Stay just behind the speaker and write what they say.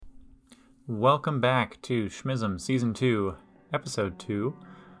Welcome back to Schmism Season 2, Episode 2.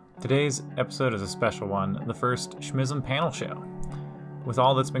 Today's episode is a special one, the first Schmism panel show. With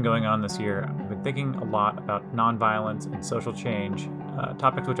all that's been going on this year, I've been thinking a lot about nonviolence and social change,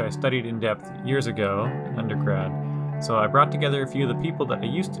 topics which I studied in depth years ago in undergrad. So I brought together a few of the people that I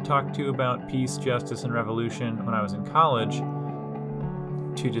used to talk to about peace, justice, and revolution when I was in college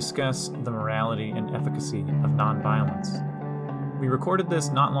to discuss the morality and efficacy of nonviolence. We recorded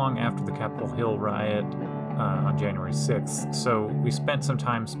this not long after the Capitol Hill riot on January 6th, so we spent some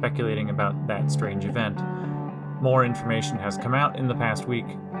time speculating about that strange event. More information has come out in the past week,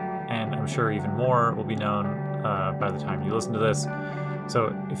 and I'm sure even more will be known by the time you listen to this.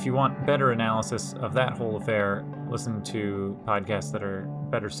 So if you want better analysis of that whole affair, listen to podcasts that are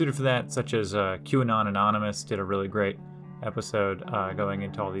better suited for that, such as QAnon Anonymous did a really great episode going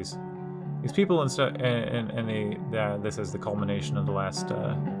into all these people and stuff, and this is the culmination of the last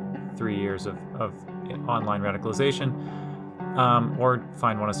 3 years of online radicalization. Or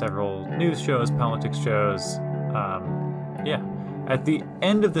find one of several news shows, politics shows. At the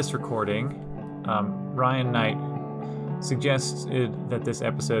end of this recording, Ryan Knight suggested that this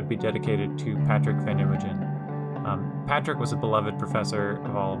episode be dedicated to Patrick Van Imogene. Patrick was a beloved professor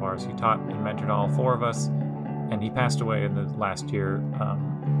of all of ours. He taught and mentored all four of us, and he passed away in the last year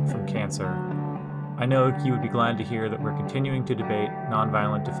from cancer. I know he would be glad to hear that we're continuing to debate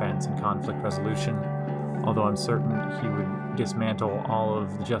nonviolent defense and conflict resolution, although I'm certain he would dismantle all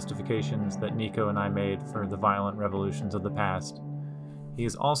of the justifications that Niko and I made for the violent revolutions of the past. He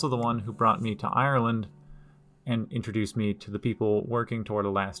is also the one who brought me to Ireland and introduced me to the people working toward a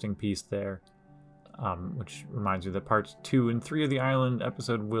lasting peace there, which reminds me that parts 2 and 3 of the Ireland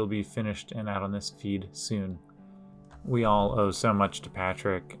episode will be finished and out on this feed soon. We all owe so much to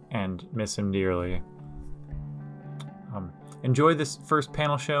Patrick and miss him dearly. Enjoy this first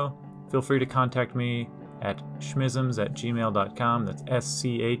panel show. Feel free to contact me at schmisms@gmail.com. That's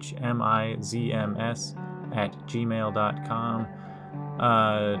schmizms@gmail.com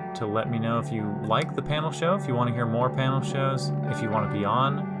to let me know if you like the panel show, if you want to hear more panel shows, if you want to be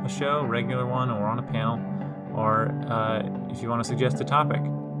on a show, regular one, or on a panel, or if you want to suggest a topic.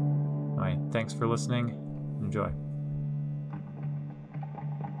 Anyway, thanks for listening. Enjoy.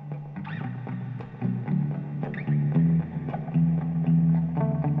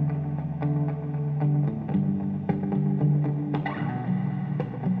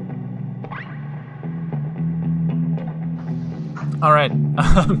 All right.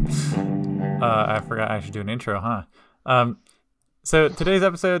 I forgot I should do an intro, huh? So today's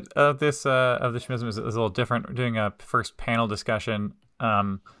episode of this of the Schmism is a little different. We're doing a first panel discussion.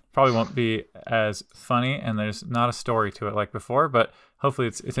 Probably won't be as funny, and there's not a story to it like before, but hopefully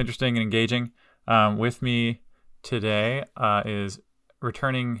it's interesting and engaging. With me today is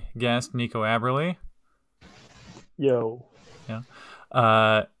returning guest Niko Aberle. Yo. Yeah.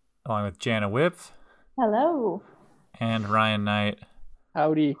 Along with Jana Wipf. Hello. And Ryan Knight.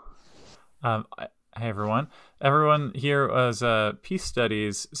 Howdy. Hey, everyone. Everyone here was a peace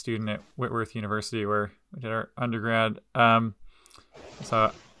studies student at Whitworth University where we did our undergrad.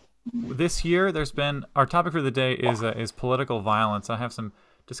 So this year there's been, our topic for the day is political violence. I have some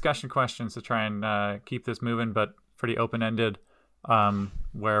discussion questions to try and keep this moving, but pretty open-ended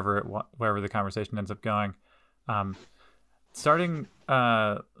wherever the conversation ends up going. Starting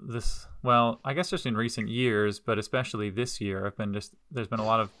this, well, I guess just in recent years, but especially this year, there's been a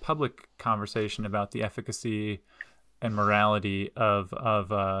lot of public conversation about the efficacy and morality of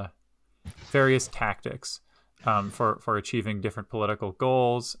various tactics for achieving different political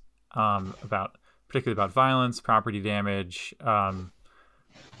goals, particularly about violence, property damage, all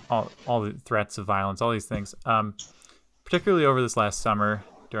the threats of violence, all these things. Particularly over this last summer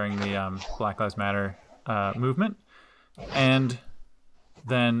during the Black Lives Matter movement. And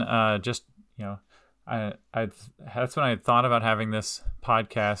then that's when I had thought about having this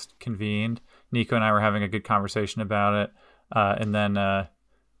podcast convened. Niko and I were having a good conversation about it, and then I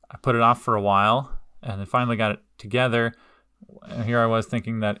put it off for a while, and then finally got it together. And here I was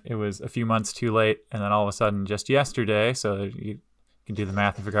thinking that it was a few months too late, and then all of a sudden, just yesterday, so you can do the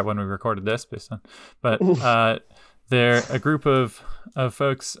math and figure out when we recorded this. But there, a group of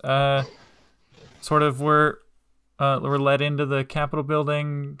folks sort of were led into the Capitol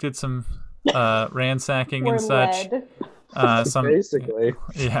building, did some ransacking and such. Basically,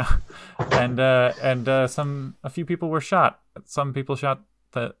 yeah, and a few people were shot. Some people shot,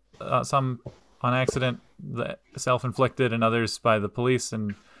 some on accident, self-inflicted, and others by the police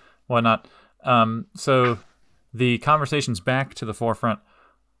and whatnot. So the conversation's back to the forefront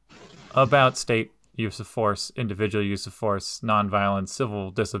about state use of force, individual use of force, nonviolence,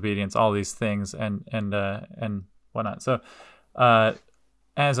 civil disobedience, all these things, and whatnot. So,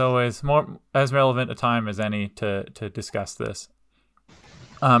 as always, more as relevant a time as any to discuss this.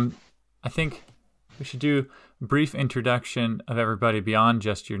 I think we should do a brief introduction of everybody beyond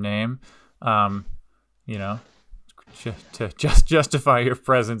just your name. To just justify your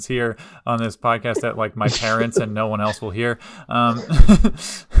presence here on this podcast that like my parents and no one else will hear.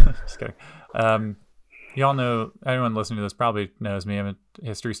 Just kidding. You all know, anyone listening to this probably knows me. I'm a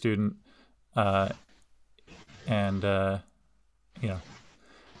history student. But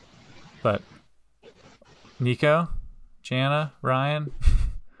Niko, Jana, Ryan.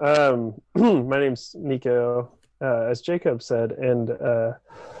 My name's Niko, as Jacob said, and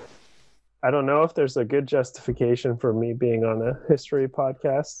I don't know if there's a good justification for me being on a history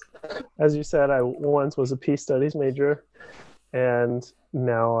podcast. As you said, I once was a peace studies major, and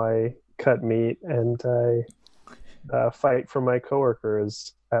now I cut meat and I fight for my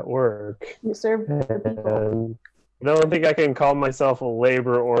coworkers at work. You serve the people. And I don't think I can call myself a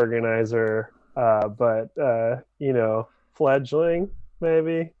labor organizer, but fledgling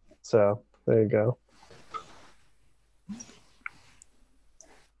maybe. So there you go.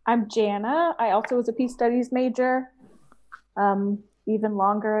 I'm Jana. I also was a peace studies major, even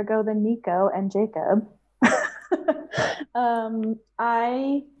longer ago than Niko and Jacob.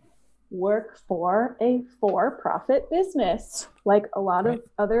 I work for a for-profit business, like a lot of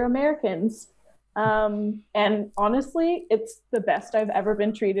other Americans. And honestly, it's the best I've ever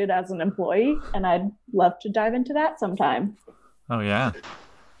been treated as an employee, and I'd love to dive into that sometime. Oh, yeah.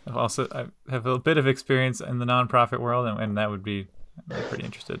 I have a bit of experience in the nonprofit world, and that would be... I'm pretty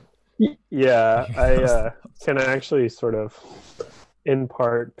interested. Yeah, I can actually sort of, in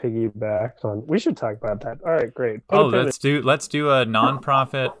part, piggyback on. We should talk about that. All right, great. Let's do a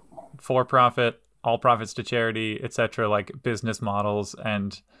nonprofit, for-profit, all profits to charity, etc., like business models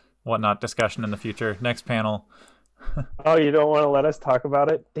and whatnot discussion in the future. Next panel. Oh, you don't want to let us talk about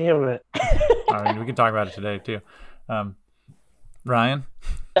it? Damn it! I mean, we can talk about it today too. Ryan.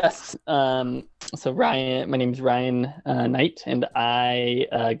 Yes. So Ryan, my name is Ryan Knight, and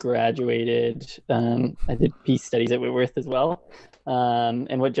I graduated. I did peace studies at Whitworth as well.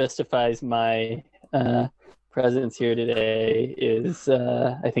 And what justifies my presence here today is,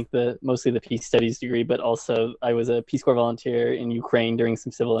 I think, mostly the peace studies degree, but also I was a Peace Corps volunteer in Ukraine during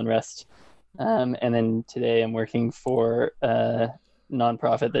some civil unrest. And then today I'm working for a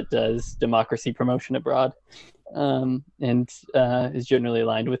nonprofit that does democracy promotion abroad. And is generally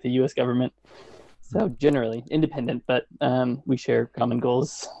aligned with the U.S. government. So generally independent, but we share common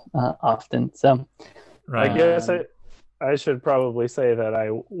goals often. So, right. I guess I should probably say that I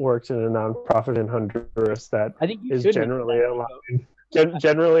worked in a nonprofit in Honduras that is generally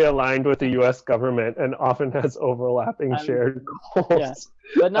aligned with the U.S. government and often has overlapping shared goals.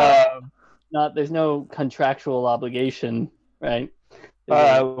 Yeah, but there's no contractual obligation, right?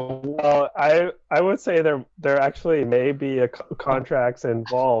 Well, I would say there actually may be contracts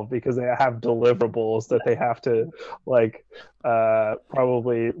involved because they have deliverables that they have to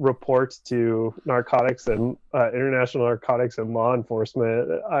probably report to narcotics and international narcotics and law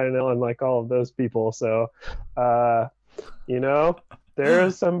enforcement. I know, unlike all of those people. So, there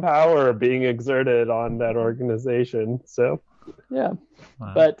is some power being exerted on that organization. So. Yeah,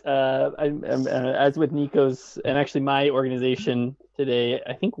 wow. But I'm as with Niko's, and actually my organization today,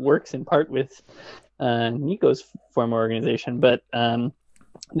 I think works in part with Niko's former organization, but my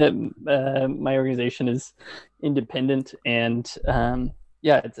organization is independent, and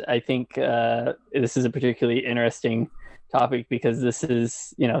I think this is a particularly interesting topic because this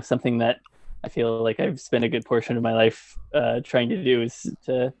is something that I feel like I've spent a good portion of my life trying to do, is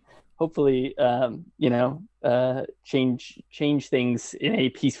to hopefully change things in a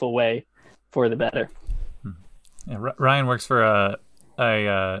peaceful way for the better. Yeah, Ryan works for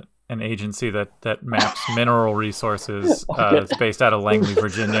an agency that maps mineral resources. It's based out of Langley,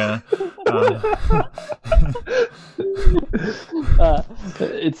 Virginia.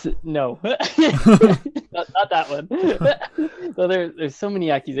 It's no, not that one. So there's so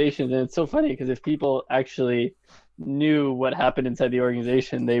many accusations, and it's so funny because if people actually knew what happened inside the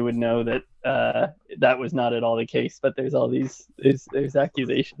organization, they would know that that was not at all the case. But there's all these there's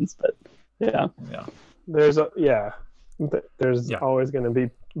accusations. But there's always going to be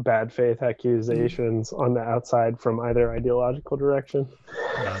bad faith accusations on the outside from either ideological direction.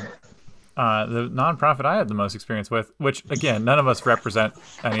 The nonprofit I had the most experience with, which again, none of us represent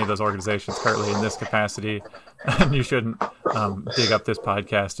any of those organizations currently in this capacity, and you shouldn't dig up this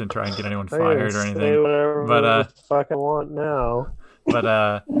podcast and try and get anyone fired or anything. Say whatever the fuck I want now.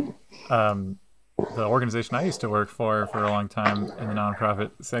 But the organization I used to work for a long time in the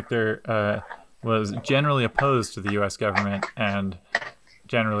nonprofit sector was generally opposed to the U.S. government and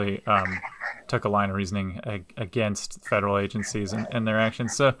generally took a line of reasoning against federal agencies and their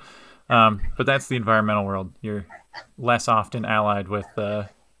actions. So, but that's the environmental world. You're less often allied with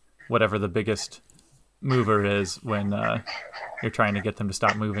whatever the biggest mover is when you're trying to get them to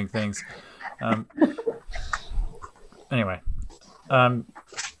stop moving things. Anyway,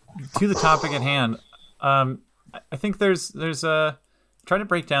 to the topic at hand, I think there's try to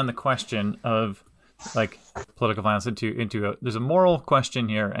break down the question of like political violence into there's a moral question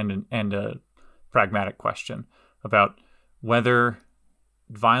here and a pragmatic question about whether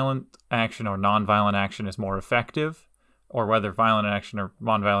violent action or nonviolent action is more effective, or whether violent action or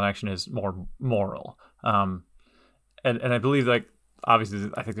nonviolent action is more moral. And I believe, like, obviously,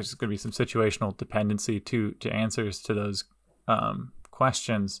 I think there's going to be some situational dependency to answers to those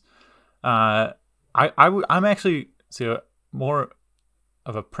questions. I'm actually more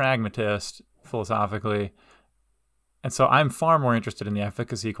of a pragmatist philosophically, and so I'm far more interested in the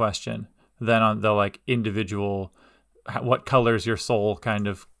efficacy question than on the like individual, what colors your soul kind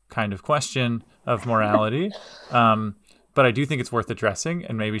of question of morality. But I do think it's worth addressing,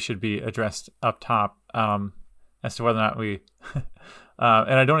 and maybe should be addressed up top, as to whether or not we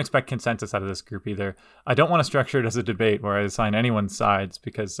and I don't expect consensus out of this group either. I don't want to structure it as a debate where I assign anyone's sides,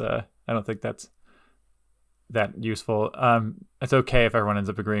 because I don't think that's that useful. It's okay if everyone ends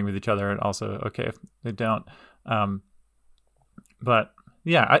up agreeing with each other, and also okay if they don't. But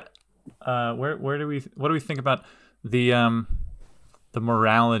yeah, what do we think about the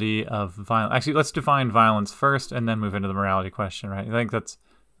morality of violence? Actually, let's define violence first, and then move into the morality question. Right? I think that's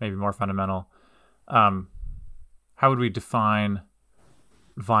maybe more fundamental. How would we define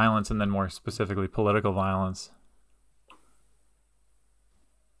violence, and then more specifically political violence?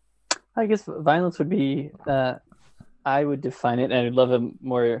 I guess violence would be, I would define it, and I'd love it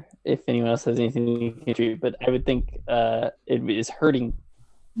more if anyone else has anything to contribute, but I would think it is hurting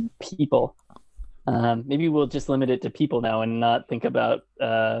people. Maybe we'll just limit it to people now and not think about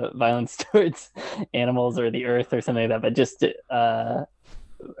violence towards animals or the earth or something like that, but just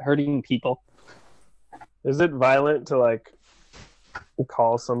hurting people. Is it violent to like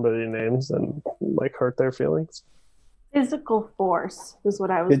call somebody names and like hurt their feelings? Physical force is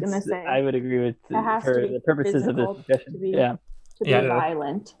what I was going to say. I would agree with for the purposes of this discussion. To be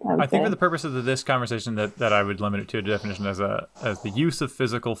violent. I think for the purposes of this conversation that I would limit it to a definition as the use of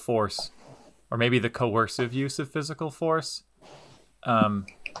physical force, or maybe the coercive use of physical force.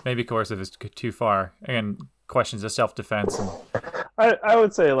 Maybe coercive is too far, and questions of self-defense. I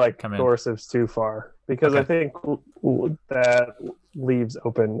would say like coercive's too far, because I think that leaves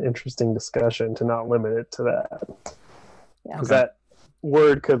open interesting discussion to not limit it to that. Yeah. Because that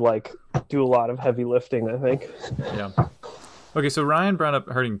word could like do a lot of heavy lifting, I think. Yeah. Okay, so Ryan brought up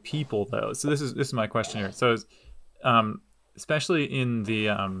hurting people though. So this is my question here. So especially in the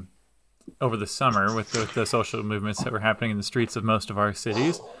over the summer with the social movements that were happening in the streets of most of our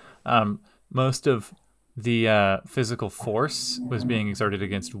cities, most of the physical force was being exerted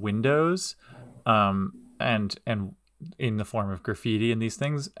against windows, and in the form of graffiti and these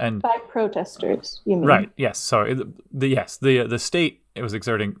things, and by protesters, you mean? Right. Yes. Sorry. The state, it was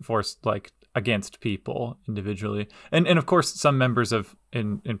exerting force like against people individually, and of course some members of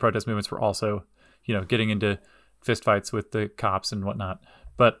in protest movements were also getting into fistfights with the cops and whatnot.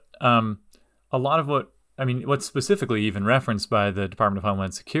 But a lot of what's specifically even referenced by the Department of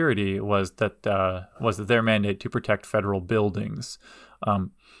Homeland Security was that their mandate to protect federal buildings.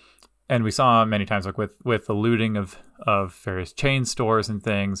 And we saw many times, like with the looting of various chain stores and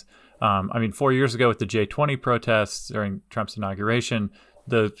things. 4 years ago with the J20 protests during Trump's inauguration,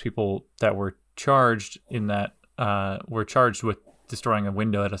 the people that were charged in that were charged with destroying a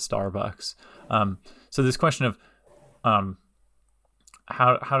window at a Starbucks. So this question of how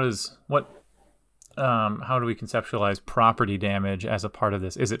do we conceptualize property damage as a part of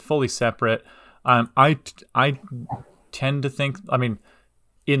this? Is it fully separate? I tend to think,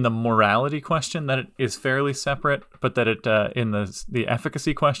 in the morality question, that it is fairly separate, but that it in the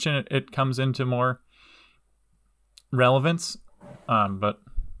efficacy question it comes into more relevance. But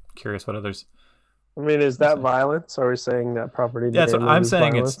curious what others. Is that violence? Are we saying that property damage? Yeah, so I'm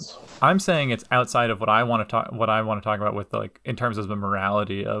saying violence? I'm saying it's outside of what I want to talk about with, like, in terms of the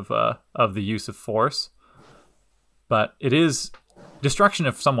morality of the use of force. But it is destruction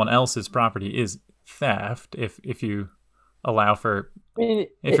of someone else's property is theft if you allow for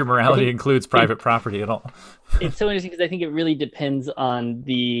if your morality includes private property at all. It's so interesting because I think it really depends on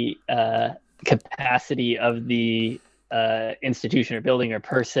the capacity of the institution or building or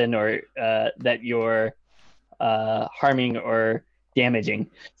person or that you're harming or damaging.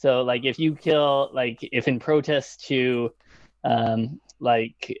 So like if you kill, like if in protest to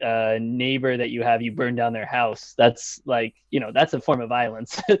like a neighbor that you burn down their house, that's like, that's a form of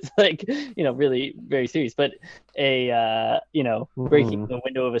violence. It's like, really very serious. But breaking the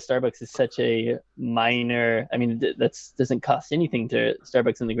window of a Starbucks is such a minor, that's doesn't cost anything to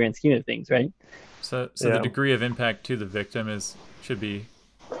Starbucks in the grand scheme of things, right? So the degree of impact to the victim should be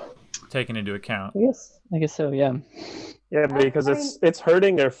taken into account. I guess so, yeah. Yeah, because it's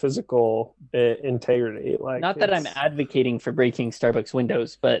hurting their physical integrity. Like, not that I'm advocating for breaking Starbucks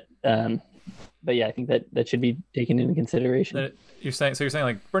windows, but yeah, I think that should be taken into consideration. You're saying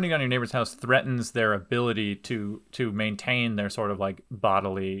like burning down your neighbor's house threatens their ability to maintain their sort of like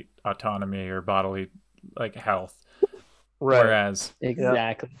bodily autonomy or bodily like health. Right. Whereas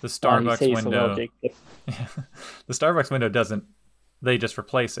exactly the Starbucks window, the Starbucks window doesn't. They just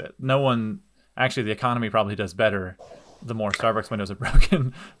replace it. No one. Actually, the economy probably does better the more Starbucks windows are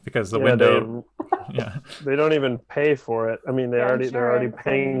broken, because the window. They don't even pay for it. I mean, they're already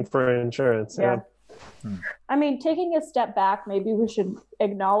paying for insurance. Yeah. I mean, taking a step back, maybe we should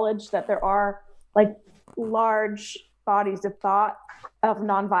acknowledge that there are like large bodies of thought of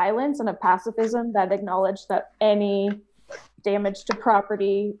nonviolence and of pacifism that acknowledge that any damage to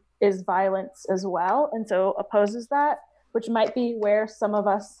property is violence as well, and so opposes that, which might be where some of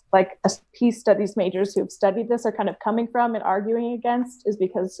us, like peace studies majors who've studied this, are kind of coming from and arguing against, is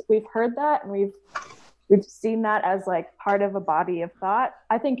because we've heard that and we've seen that as like part of a body of thought.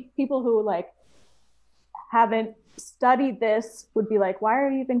 I think people who like haven't studied this would be like, why are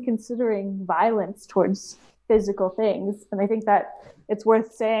you even considering violence towards physical things? And I think that it's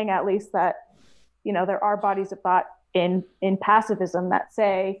worth saying at least that, there are bodies of thought in pacifism that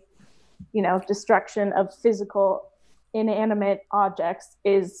say, destruction of physical inanimate objects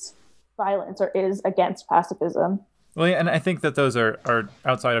is violence or is against pacifism. Well, yeah, and I think that those are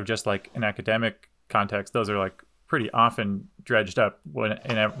outside of just like an academic context. Those are like pretty often dredged up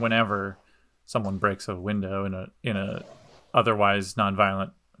whenever someone breaks a window in a otherwise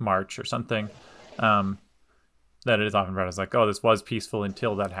nonviolent march or something. That it is often read as like, oh, this was peaceful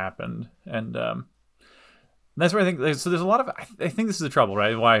until that happened, and that's where I think there's a lot of. I think this is the trouble,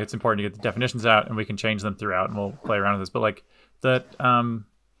 right? Why it's important to get the definitions out, and we can change them throughout, and we'll play around with this. But like that, I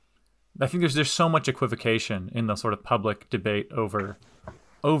think there's so much equivocation in the sort of public debate over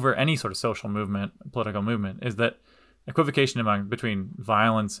any sort of social movement, political movement, is that equivocation between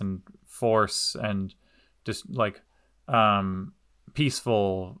violence and force and just like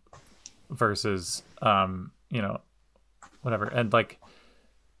peaceful versus whatever, and like.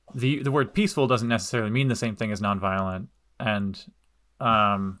 The word peaceful doesn't necessarily mean the same thing as nonviolent, and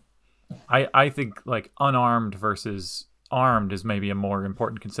I think like unarmed versus armed is maybe a more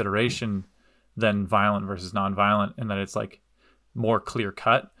important consideration than violent versus nonviolent, in that it's like more clear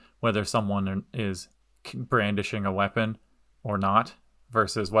cut whether someone is brandishing a weapon or not,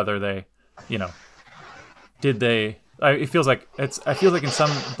 versus whether they, it feels like in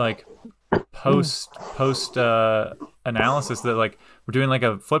some like post analysis that like we're doing like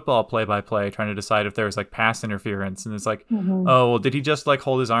a football play-by-play trying to decide if there's like pass interference, and it's like, oh well, did he just like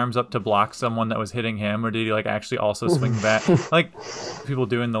hold his arms up to block someone that was hitting him, or did he like actually also swing back? Like people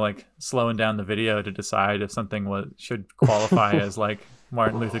doing the like slowing down the video to decide if something should qualify as like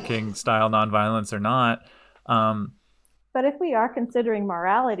Martin Luther King style nonviolence or not. But if we are considering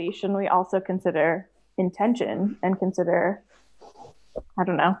morality, shouldn't we also consider intention and consider, I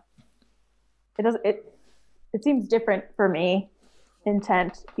don't know, it seems different for me,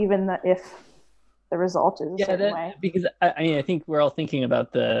 intent, even if the result is a certain way. Because I think we're all thinking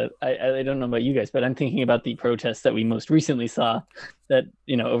about I don't know about you guys, but I'm thinking about the protests that we most recently saw that,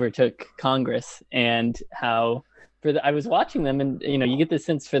 overtook Congress, and how I was watching them, and, you get this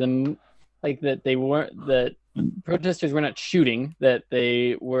sense for them, like that protesters were not shooting, that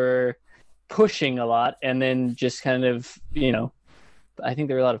they were pushing a lot, and then just kind of, I think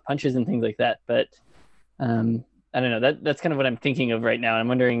there were a lot of punches and things like that, but I don't know, that's kind of what I'm thinking of right now. I'm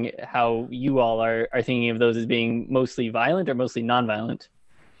wondering how you all are thinking of those as being mostly violent or mostly nonviolent.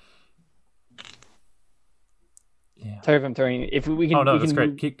 Yeah. Sorry if I'm throwing. If we can. Oh no, that's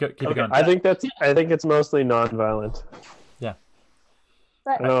great. Keep it going. I think it's mostly nonviolent. Yeah.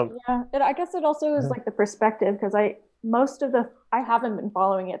 But I guess it also is like the perspective, because I haven't been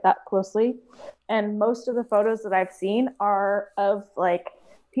following it that closely, and most of the photos that I've seen are of like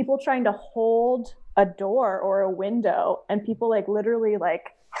people trying to hold a door or a window, and people like literally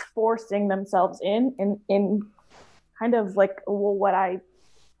like forcing themselves in kind of like what I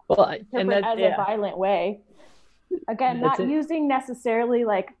interpret as a violent way. Again, not using necessarily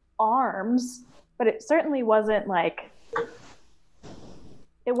like arms, but it certainly wasn't like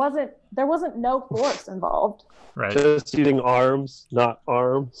there wasn't no force involved. Right. Just using arms, not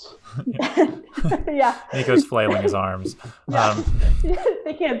arms. Yeah. Niko's flailing his arms. Yeah.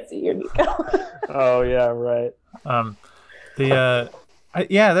 They can't see you, Niko. Oh yeah, right.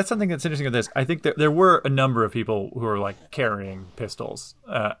 That's something that's interesting with this. I think there were a number of people who were like carrying pistols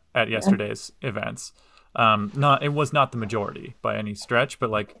at yesterday's events. It was not the majority by any stretch, but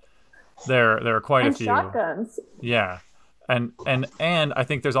like there are quite a few shotguns. Yeah. And I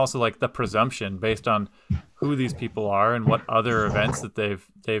think there's also like the presumption based on who these people are and what other events that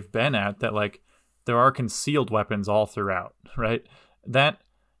they've been at, that like there are concealed weapons all throughout, right? That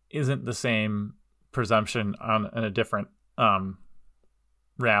isn't the same presumption on a different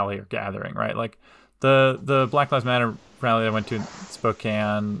rally or gathering, right? Like the Black Lives Matter rally I went to in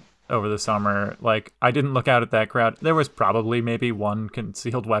Spokane over the summer, like I didn't look out at that crowd. There was probably maybe one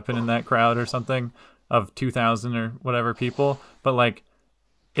concealed weapon in that crowd or something of 2,000 or whatever people, but like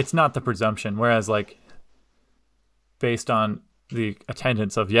it's not the presumption. Whereas like based on the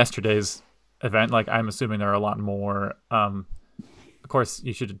attendance of yesterday's event, like I'm assuming there are a lot more. Of course,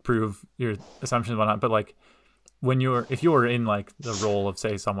 you should prove your assumptions and whatnot, but like if you're in like the role of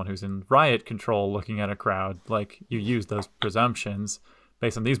say someone who's in riot control looking at a crowd, like you use those presumptions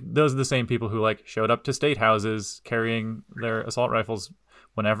based on those are the same people who like showed up to state houses carrying their assault rifles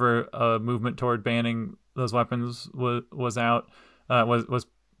whenever a movement toward banning those weapons was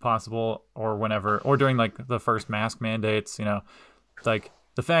possible, or whenever, or during like the first mask mandates, like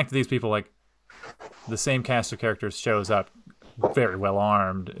the fact that these people, like the same cast of characters shows up very well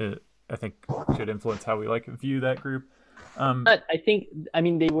armed, I think should influence how we like view that group. But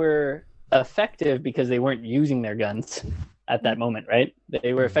they were effective because they weren't using their guns at that moment, right?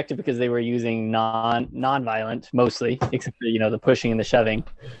 They were effective because they were using non-violent mostly, except for the pushing and the shoving.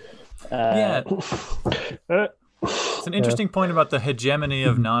 It's an interesting point about the hegemony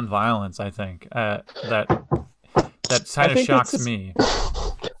of non-violence. I think that kind of shocks me.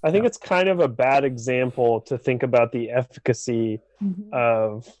 I think it's kind of a bad example to think about the efficacy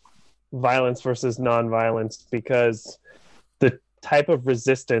of violence versus non-violence, because the type of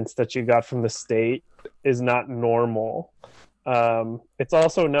resistance that you got from the state is not normal. It's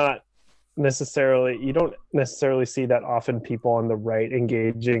also not necessarily, you don't necessarily see that often people on the right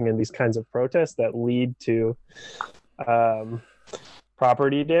engaging in these kinds of protests that lead to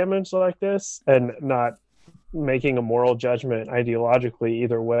property damage like this, and not making a moral judgment ideologically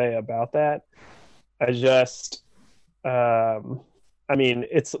either way about that. It's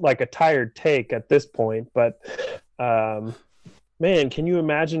like a tired take at this point, but man, can you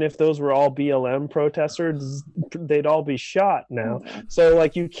imagine if those were all BLM protesters? They'd all be shot now. So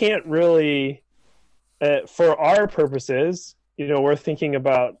like you can't really, for our purposes, we're thinking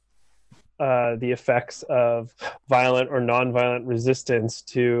about the effects of violent or nonviolent resistance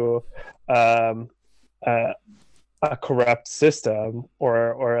to a corrupt system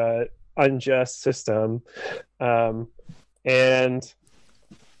or a unjust system,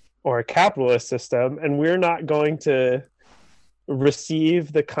 or a capitalist system, and we're not going to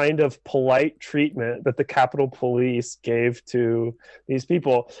receive the kind of polite treatment that the Capitol Police gave to these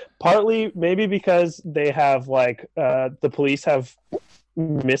people, partly maybe because they have the police have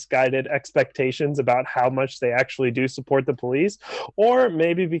misguided expectations about how much they actually do support the police, or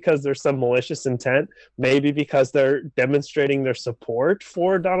maybe because there's some malicious intent, maybe because they're demonstrating their support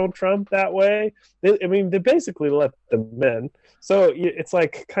for Donald Trump that way. They basically let them in. So it's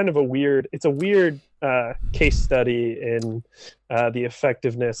like kind of a weird case study in the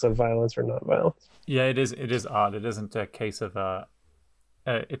effectiveness of violence or nonviolence. Yeah, it is odd. It isn't a case of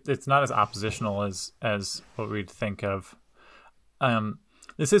it's not as oppositional as what we'd think of.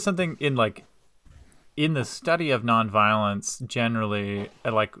 This is something in the study of nonviolence generally,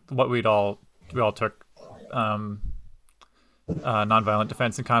 like what we all took nonviolent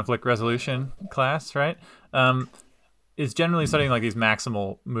defense and conflict resolution class, right? Is generally studying like these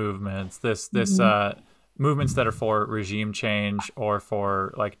maximal movements, movements that are for regime change or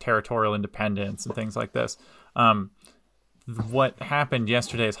for like territorial independence and things like this. What happened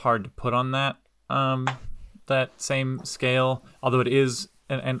yesterday is hard to put on that same scale, although it is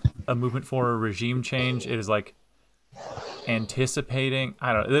a movement for a regime change. It is like anticipating,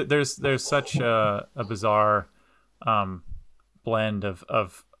 I don't know, there's such a bizarre blend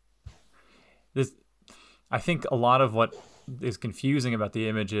of this. I think a lot of what is confusing about the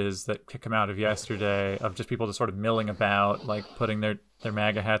images that come out of yesterday of just people just sort of milling about, like putting their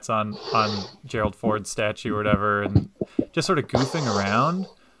MAGA hats on Gerald Ford's statue or whatever, and just sort of goofing around,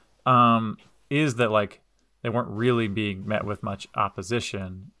 is that like they weren't really being met with much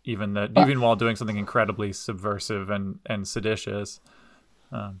opposition, even while doing something incredibly subversive and seditious.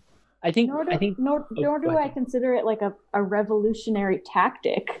 I think nor do I consider it like a revolutionary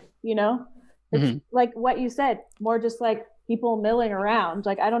tactic, you know? It's like what you said, more just like people milling around.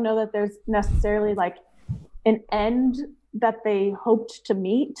 Like, I don't know that there's necessarily like an end that they hoped to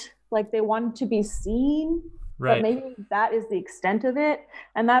meet. Like, they wanted to be seen, right. But maybe that is the extent of it.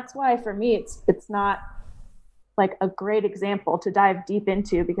 And that's why for me, it's not like a great example to dive deep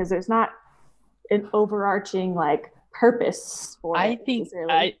into, because there's not an overarching like purpose for it.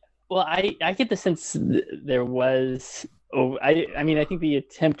 I get the sense there was. I mean, I think the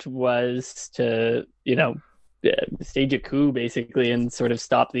attempt was to, stage a coup basically and sort of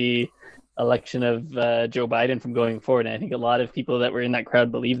stop the election of Joe Biden from going forward. And I think a lot of people that were in that crowd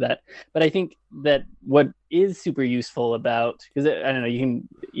believe that. But I think that what is super useful about, because I don't know,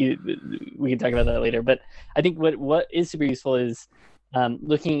 we can talk about that later. But I think what is super useful is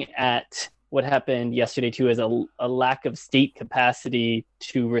looking at what happened yesterday too as a lack of state capacity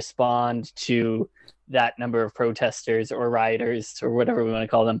to respond to that number of protesters or rioters or whatever we want to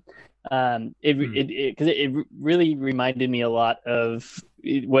call them. It really reminded me a lot of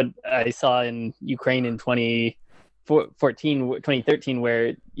what I saw in Ukraine in 2013,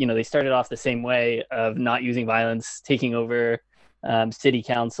 where they started off the same way of not using violence, taking over city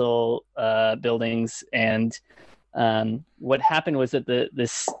council buildings, and what happened was that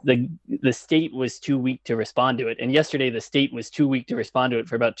the state was too weak to respond to it. And yesterday the state was too weak to respond to it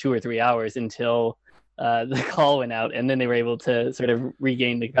for about 2 or 3 hours until the call went out, and then they were able to sort of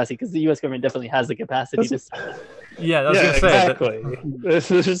regain the capacity, because the U.S. government definitely has the capacity to. Yeah, I was gonna say exactly.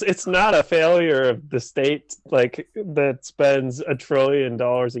 It's not a failure of the state that spends $1 trillion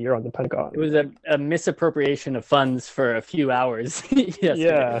a year on the Pentagon. It was a misappropriation of funds for a few hours. Yes.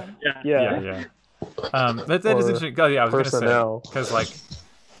 Yeah. That is interesting. Oh, yeah, I was going to say, because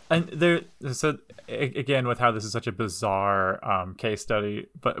and there. So again, with how this is such a bizarre case study,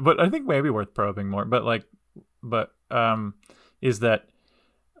 but I think maybe worth probing more. Is that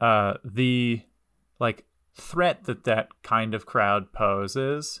the threat that kind of crowd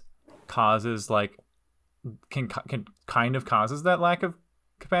poses causes can kind of causes that lack of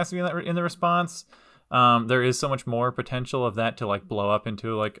capacity in the response. There is so much more potential of that to blow up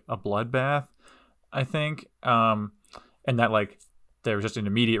into a bloodbath, I think, and that there was just an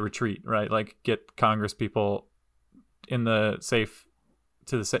immediate retreat, right? Get Congress people in the safe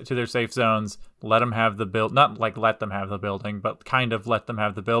to their safe zones, let them have the not let them have the building, but kind of let them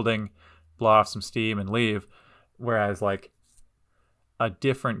have the building, blow off some steam and leave. Whereas a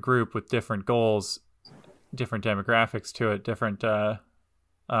different group with different goals, different demographics to it, different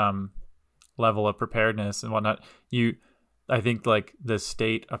level of preparedness and whatnot, I think the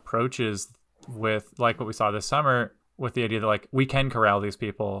state approaches with what we saw this summer, with the idea that we can corral these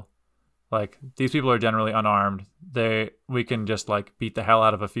people. These people are generally unarmed. We can just beat the hell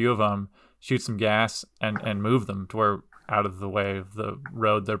out of a few of them, shoot some gas, and move them to where out of the way of the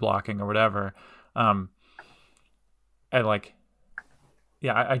road they're blocking or whatever. And I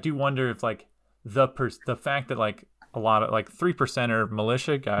do wonder if the fact that a lot of 3%er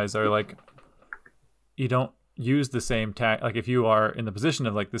militia guys are you don't use the same if you are in the position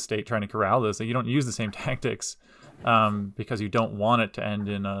of the state trying to corral this, you don't use the same tactics because you don't want it to end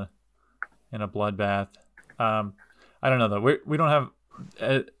in a bloodbath. I don't know though. We don't have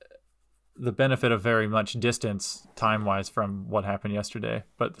the benefit of very much distance time wise from what happened yesterday,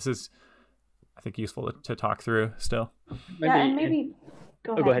 but this is, I think, useful to talk through still. Maybe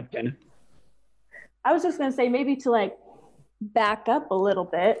go ahead, Jana. I was just gonna say, maybe to back up a little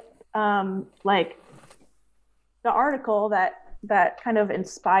bit, the article that kind of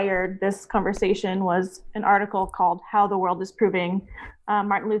inspired this conversation was an article called "How the World is Proving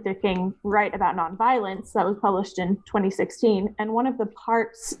Martin Luther King Right About Nonviolence" that was published in 2016. And one of the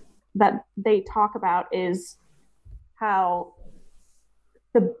parts that they talk about is how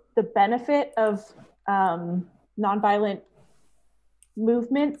the benefit of nonviolent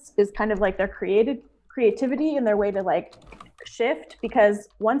movements is kind of their creativity and their way to shift, because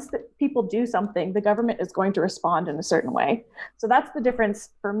once the people do something, the government is going to respond in a certain way. So that's the difference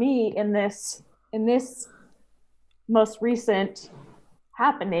for me in this most recent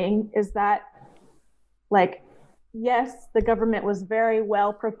happening, is that yes, the government was very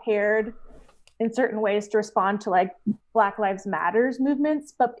well prepared in certain ways to respond to Black Lives Matters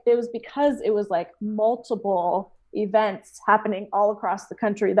movements, but it was because it was multiple events happening all across the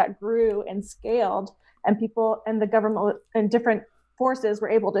country that grew and scaled, and people and the government and different forces were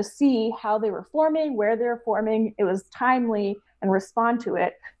able to see how they were forming, where they were forming. It was timely and respond to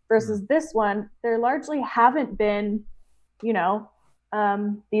it, versus this one, there largely haven't been,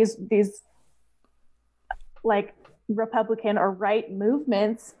 these like Republican or right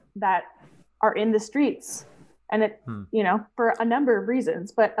movements that are in the streets. And it, for a number of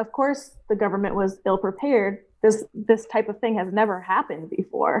reasons. But of course, the government was ill prepared. This type of thing has never happened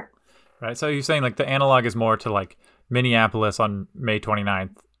before. Right. So you're saying like the analog is more to like Minneapolis on May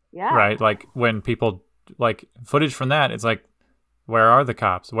 29th. Yeah. Right. Like when people like footage from that, it's like, where are the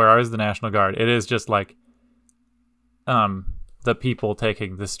cops? Where is the National Guard? It is just like the people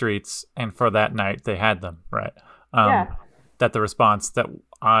taking the streets, and for that night they had them. Right. That the response that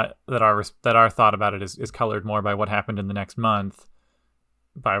our thought about it is colored more by what happened in the next month.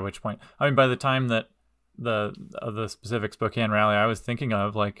 By which point, I mean, by the time that the specific Spokane rally I was thinking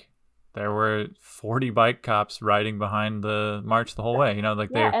of, like, there were 40 bike cops riding behind the march the whole way.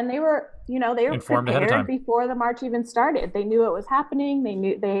 And they were informed prepared ahead of time before the march even started. They knew it was happening. They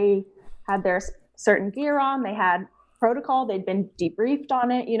knew they had their certain gear on. They had protocol. They'd been debriefed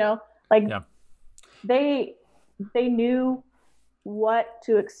on it. They knew what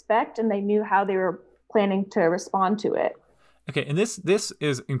to expect, and they knew how they were planning to respond to it. Okay, and this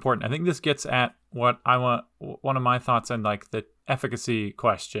is important. I think this gets at what I want. One of my thoughts on like the efficacy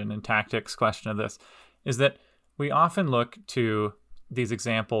question and tactics question of this is that we often look to these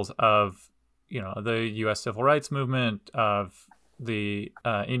examples of, the U.S. Civil Rights Movement, of the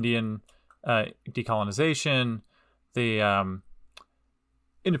Indian decolonization, the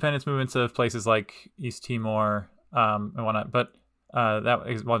independence movements of places like East Timor and whatnot, but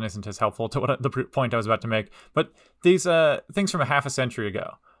that isn't as helpful to the point I was about to make. But these things from a half a century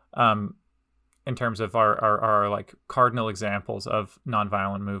ago, in terms of our like cardinal examples of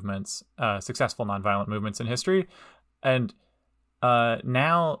nonviolent movements, successful nonviolent movements in history, and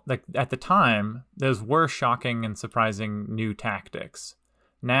now, like at the time, those were shocking and surprising new tactics.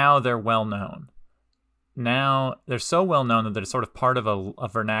 Now they're well known. Now they're so well known that they're sort of part of a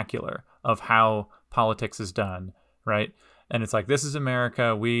vernacular of how politics is done, right? And it's like, this is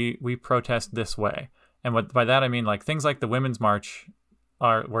America. We protest this way. And by that I mean like things like the Women's March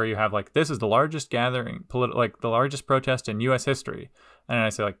are where you have like, this is the largest gathering, like the largest protest in U.S. history. And I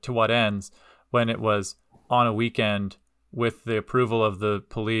say like, to what ends? When it was on a weekend with the approval of the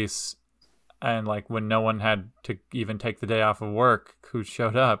police, and like when no one had to even take the day off of work, who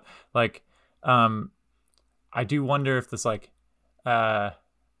showed up. Like, I do wonder if this like, that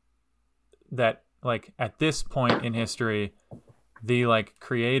like at this point in history, the like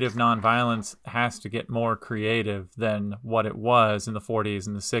creative nonviolence has to get more creative than what it was in the 40s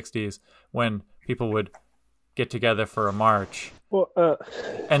and the 60s when people would get together for a march.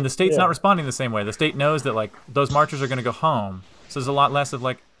 And the state's not responding the same way. The state knows that like those marchers are going to go home. So there's a lot less of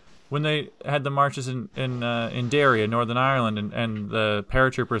like when they had the marches in Derry in Northern Ireland and the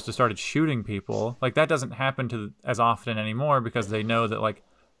paratroopers just started shooting people. Like that doesn't happen as often anymore because they know that like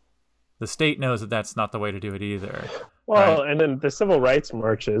the state knows that that's not the way to do it either. Well, right? And then the civil rights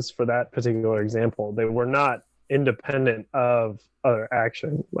marches, for that particular example, they were not independent of other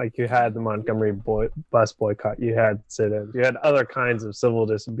action. Like you had the Montgomery bus boycott, you had sit-ins, you had other kinds of civil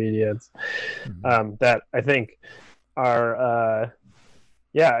disobedience that I think are,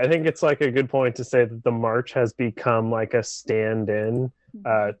 I think it's like a good point to say that the march has become like a stand-in.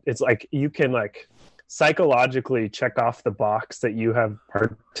 It's like you can like psychologically check off the box that you have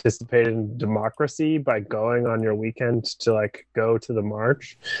participated in democracy by going on your weekend to like go to the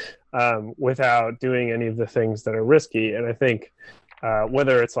march without doing any of the things that are risky. And I think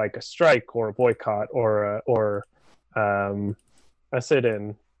whether it's like a strike or a boycott or a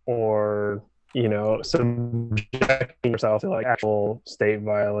sit-in or subjecting yourself to like actual state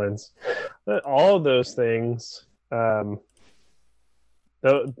violence, all of those things, though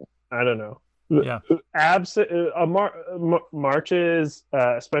I don't know. Yeah, marches,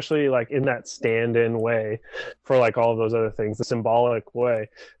 especially like in that stand-in way for like all of those other things, the symbolic way,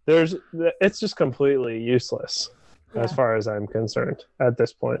 it's just completely useless as far as I'm concerned at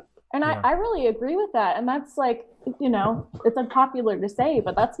this point. And I really agree with that. And that's like, it's unpopular to say,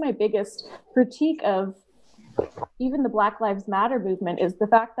 but that's my biggest critique of even the Black Lives Matter movement, is the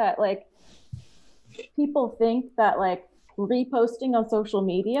fact that like people think that like reposting on social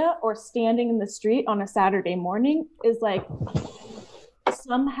media or standing in the street on a Saturday morning is like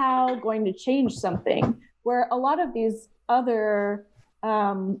somehow going to change something, where a lot of these other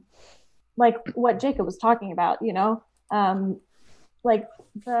like what Jacob was talking about, like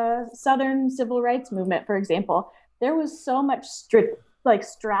the Southern Civil Rights Movement, for example, there was so much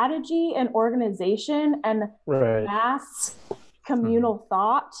strategy and organization and mass communal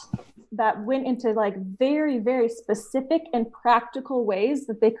thought that went into like very, very specific and practical ways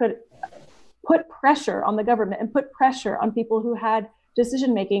that they could put pressure on the government and put pressure on people who had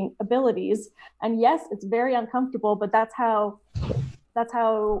decision-making abilities. And yes, it's very uncomfortable, but that's how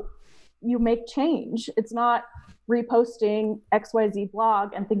you make change. It's not reposting XYZ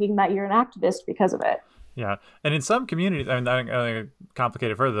blog and thinking that you're an activist because of it. Yeah. And in some communities, I mean, I'm going to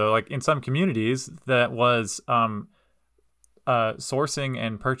complicate it further though, like in some communities that was sourcing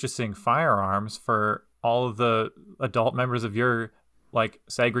and purchasing firearms for all of the adult members of your like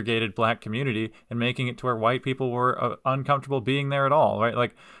segregated Black community and making it to where white people were uncomfortable being there at all, right?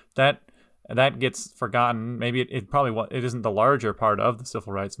 Like that gets forgotten. Maybe it isn't the larger part of the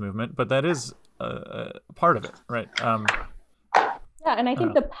civil rights movement, but that is a part of it, right? Yeah, and I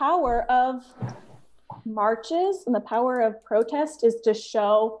think the power of marches and the power of protest is to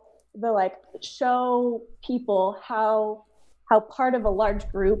show people how part of a large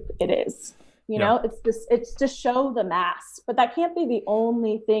group it is. You know, it's to show the mass, but that can't be the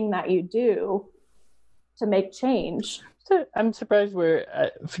only thing that you do to make change. So I'm surprised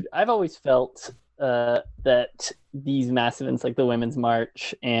I've always felt that these mass events like the Women's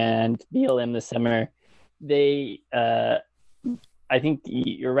March and BLM this summer, I think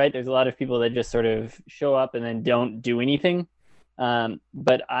you're right. There's a lot of people that just sort of show up and then don't do anything.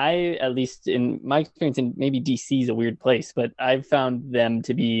 But I, at least in my experience, and maybe DC is a weird place, but I've found them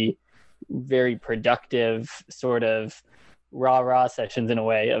to be very productive sort of rah sessions in a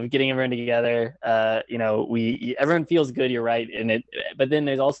way of getting everyone together. Everyone feels good. You're right in it. But then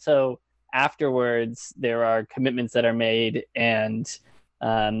there's also afterwards, there are commitments that are made and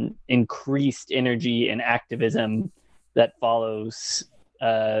increased energy and activism that follows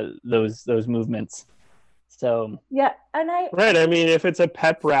those movements. So yeah, and right. I mean, if it's a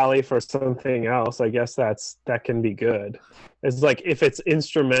pep rally for something else, I guess that can be good. It's like if it's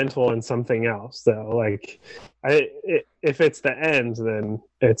instrumental in something else, though. Like, if it's the end, then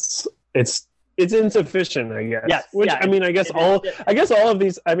it's insufficient, I guess. Yes, Which, yeah, I mean, I guess all of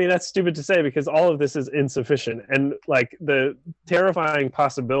these, I mean, that's stupid to say because all of this is insufficient. And like the terrifying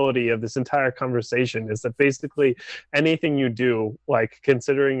possibility of this entire conversation is that basically anything you do, like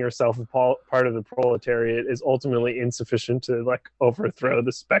considering yourself a part of the proletariat, is ultimately insufficient to like overthrow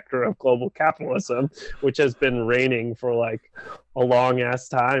the specter of global capitalism, which has been reigning for like a long ass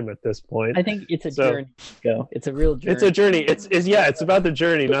time at this point. I think it's a journey. It's a real journey. It's a journey. It's about the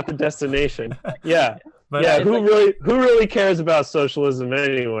journey, not the destination. Yeah. But yeah, who really cares about socialism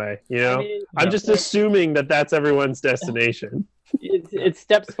anyway? You know, I mean, I'm just assuming that that's everyone's destination. It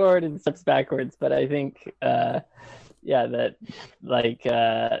steps forward and steps backwards, but I think, that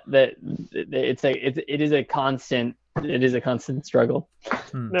it is a constant struggle.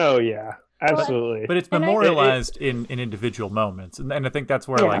 No, yeah, absolutely. But it's memorialized in individual moments, and I think that's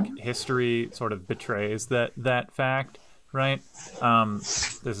where like history sort of betrays that fact. Right.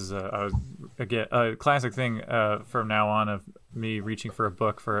 This is a classic thing from now on of me reaching for a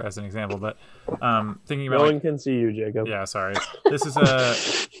book as an example, but thinking about no one can see you, Jacob. Yeah, sorry. This is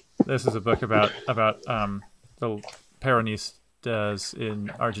a book about the Peronistas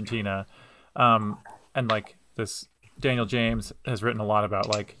in Argentina, and like this Daniel James has written a lot about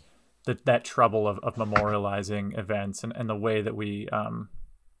like that trouble of memorializing events and the way that we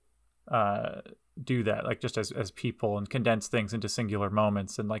do that, like just as people, and condense things into singular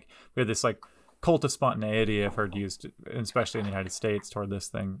moments. And like we have this like cult of spontaneity I've heard used, especially in the United States, toward these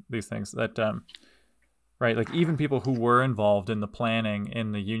things that right, like even people who were involved in the planning,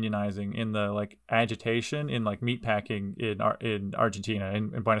 in the unionizing, in the like agitation, in like meatpacking in Argentina, in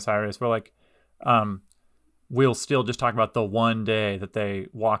Buenos Aires, were like we'll still just talk about the one day that they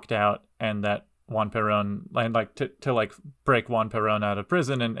walked out and that Juan Perón, and like to like break Juan Perón out of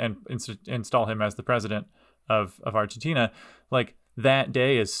prison and install him as the president of Argentina. Like that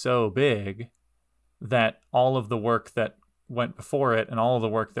day is so big that all of the work that went before it and all of the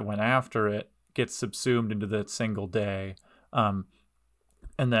work that went after it gets subsumed into that single day. And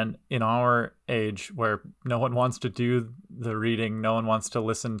then in our age where no one wants to do the reading, no one wants to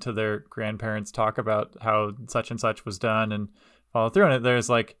listen to their grandparents talk about how such and such was done and follow through on it, there's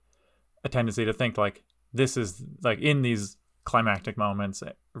like a tendency to think like this is like in these climactic moments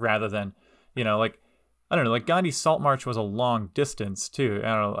rather than, you know, like, I don't know, like Gandhi's Salt March was a long distance too. I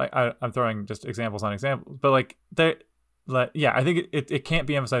don't know, like I'm throwing just examples on examples, but like I think it can't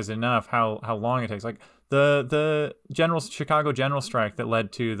be emphasized enough how long it takes. Like the Chicago general strike that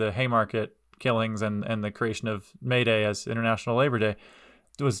led to the Haymarket killings and the creation of May Day as International Labor Day,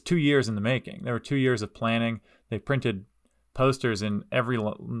 it was 2 years in the making. There were 2 years of planning. They printed posters in every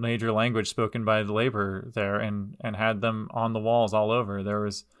major language spoken by the labor there and had them on the walls all over. There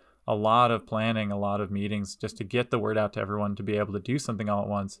was a lot of planning, a lot of meetings just to get the word out to everyone to be able to do something all at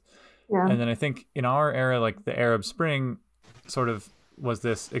once. Yeah. And then I think in our era, like the Arab Spring sort of was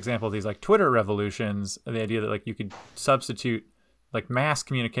this example of these like Twitter revolutions, the idea that like you could substitute like mass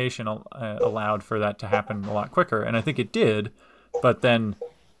communication allowed for that to happen a lot quicker. And I think it did, but then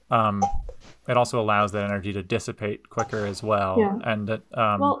it also allows that energy to dissipate quicker as well. Yeah. And that,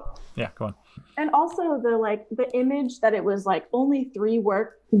 yeah, go on. And also the image that it was like only 3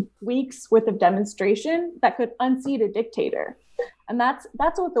 work weeks worth of demonstration that could unseat a dictator. And that's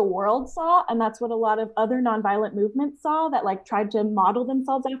what the world saw. And that's what a lot of other nonviolent movements saw that like tried to model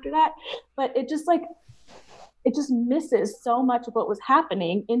themselves after that. But it just misses so much of what was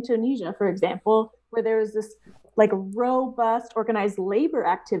happening in Tunisia, for example, where there was this like robust organized labor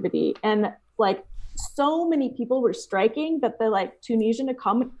activity, and like so many people were striking that the like Tunisian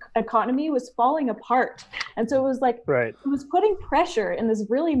economy was falling apart. And so it was like, It was putting pressure in this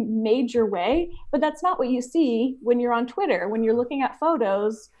really major way, but that's not what you see when you're on Twitter, when you're looking at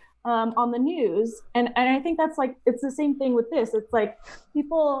photos on the news. And I think that's like, it's the same thing with this. It's like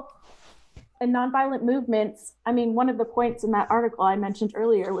people in nonviolent movements. I mean, one of the points in that article I mentioned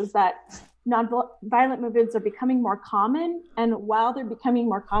earlier was that nonviolent movements are becoming more common, and while they're becoming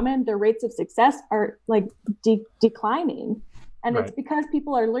more common, their rates of success are like declining, and It's because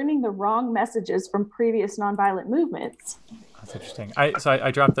people are learning the wrong messages from previous nonviolent movements. That's interesting.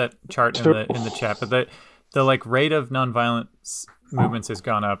 I dropped that chart in the chat, but the like rate of nonviolent movements has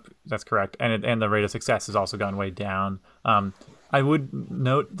gone up. That's correct, and the rate of success has also gone way down. I would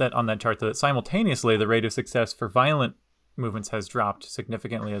note that on that chart that simultaneously the rate of success for violent movements has dropped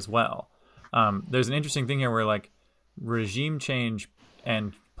significantly as well. There's an interesting thing here where like regime change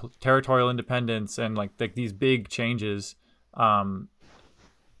and territorial independence and like these big changes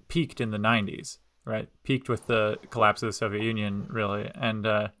peaked in the 90s, right? Peaked with the collapse of the Soviet Union, really. And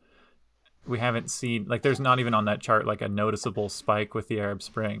we haven't seen, like there's not even on that chart like a noticeable spike with the Arab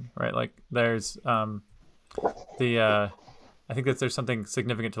Spring, right? Like there's I think that there's something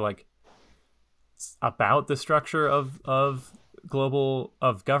significant to like about the structure of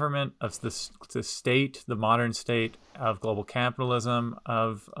government, of the state, the modern state, of global capitalism,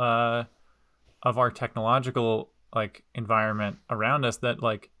 of our technological like environment around us, that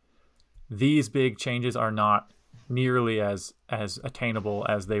like these big changes are not nearly as attainable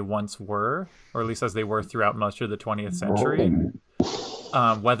as they once were, or at least as they were throughout much of the 20th century,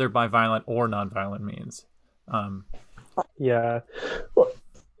 whether by violent or nonviolent means. Yeah. Well,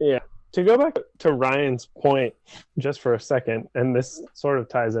 yeah. To go back to Ryan's point just for a second, and this sort of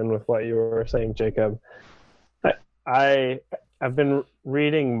ties in with what you were saying, Jacob. I've been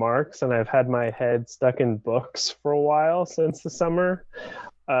reading Marx, and I've had my head stuck in books for a while since the summer,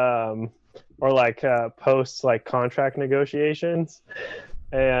 or like post like contract negotiations,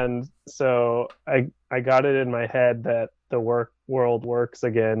 and so I got it in my head that the world works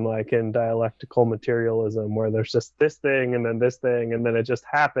again like in dialectical materialism, where there's just this thing and then this thing and then it just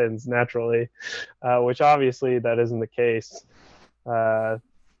happens naturally, which obviously that isn't the case.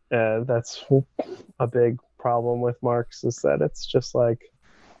 That's a big problem with Marx, is that it's just like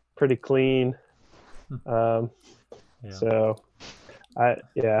pretty clean. So I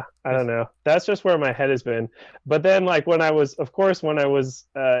don't know, that's just where my head has been. But then like when I was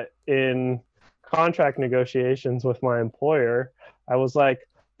in contract negotiations with my employer, I was like,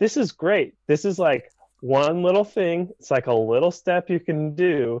 this is great. This is like one little thing. It's like a little step you can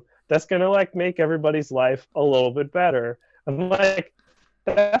do that's going to like make everybody's life a little bit better. I'm like,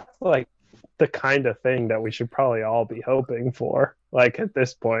 that's like the kind of thing that we should probably all be hoping for, like at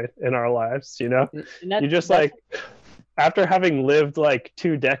this point in our lives, you know? You just like, after having lived like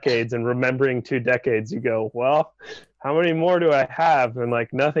 2 decades and remembering 2 decades, you go, well, how many more do I have? And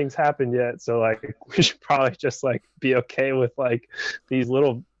like nothing's happened yet. So like we should probably just like be okay with like these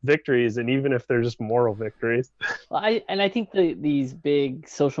little victories, and even if they're just moral victories. Well, I think these big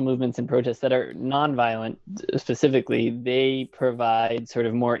social movements and protests that are nonviolent specifically, they provide sort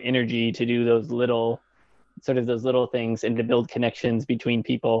of more energy to do those little things and to build connections between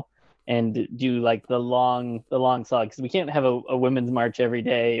people and do like the long slog, because we can't have a women's march every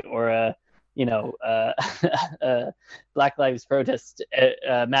day or a Black Lives protest,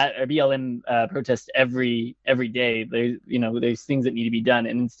 or BLM protest every day. There's things that need to be done,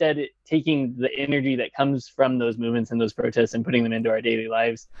 and instead taking the energy that comes from those movements and those protests and putting them into our daily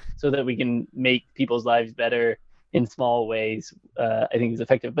lives so that we can make people's lives better in small ways, I think is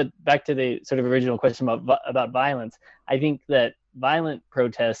effective. But back to the sort of original question about violence, I think that violent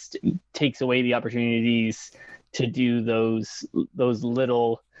protest takes away the opportunities to do those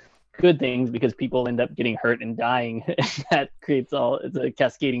little good things because people end up getting hurt and dying. That creates it's a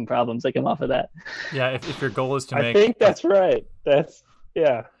cascading problems that come off of that. Yeah, if your goal is to I make... think that's right. That's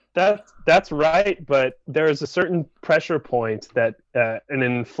right, but there's a certain pressure point that an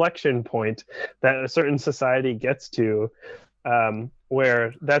inflection point that a certain society gets to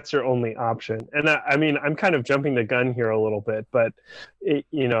where that's your only option. And I mean, I'm kind of jumping the gun here a little bit, but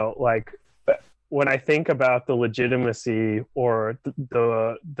like when I think about the legitimacy or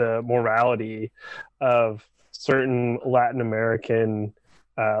the morality of certain Latin American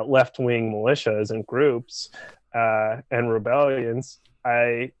left-wing militias and groups and rebellions,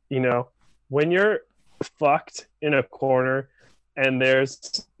 when you're fucked in a corner and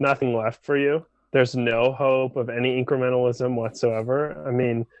there's nothing left for you, there's no hope of any incrementalism whatsoever. I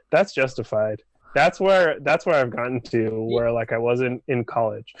mean, that's justified. That's where I've gotten to, where like I wasn't in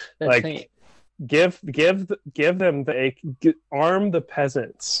college. Like, give them arm the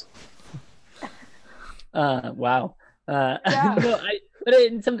peasants. Wow. Yeah. No, but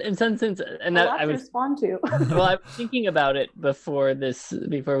in some sense, and that I was respond to. Well, I was thinking about it before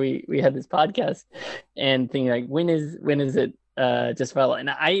we had this podcast, and thinking like, when is it justifiable? And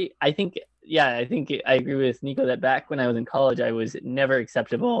I think I agree with Niko that back when I was in college, I was never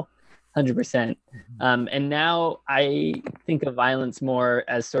acceptable, 100%. And now I think of violence more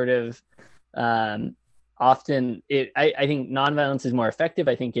as sort of often I think nonviolence is more effective.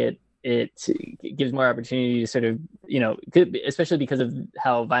 I think it gives more opportunity to sort of, especially because of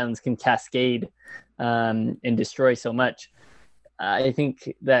how violence can cascade and destroy so much. I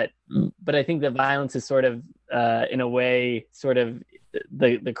think that violence is sort of, in a way, sort of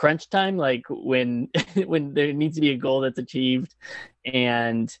the crunch time, like when there needs to be a goal that's achieved,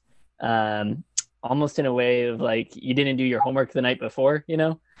 and almost in a way of like you didn't do your homework the night before,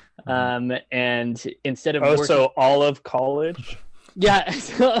 and instead of so all of college. Yeah,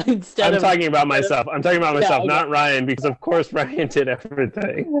 so I'm talking about myself, not Ryan, because of course Ryan did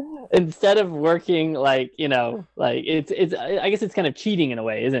everything. Instead of working like it's I guess it's kind of cheating in a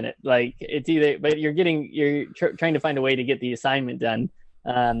way, isn't it? Like it's either, but you're trying to find a way to get the assignment done,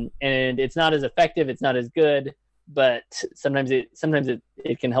 and it's not as effective, it's not as good, but sometimes it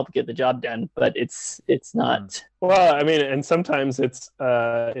can help get the job done, but it's not. Well, I mean, and sometimes it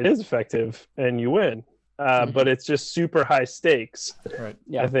is effective and you win. But it's just super high stakes. Right.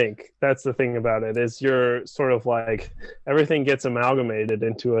 Yeah. I think that's the thing about it, is you're sort of like everything gets amalgamated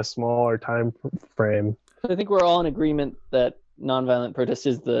into a smaller time frame. I think we're all in agreement that nonviolent protest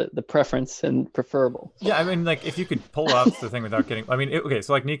is the preference and preferable. Yeah, I mean, like if you could pull off the thing without getting, so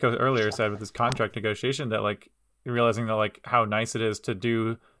like Niko earlier said with this contract negotiation, that like realizing that like how nice it is to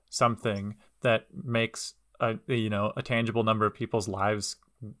do something that makes a tangible number of people's lives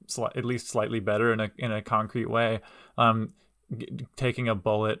at least slightly better in a concrete way. Taking a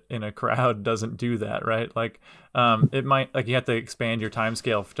bullet in a crowd doesn't do that, right? Like it might, like you have to expand your time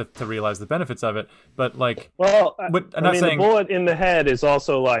scale to realize the benefits of it, but like, well, but I'm not saying the bullet in the head is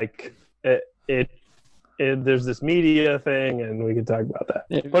also like it there's this media thing, and we could talk about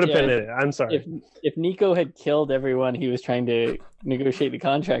that. Put a pin in it. I'm sorry. If Niko had killed everyone he was trying to negotiate the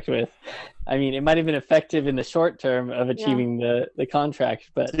contract with, I mean, it might have been effective in the short term of achieving the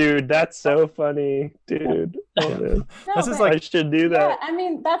contract. But dude, that's so funny, dude. Oh, this is like, I should do that. Yeah, I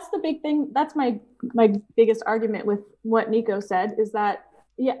mean, that's the big thing. That's my biggest argument with what Niko said, is that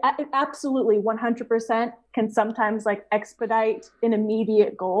it absolutely 100% can sometimes like expedite an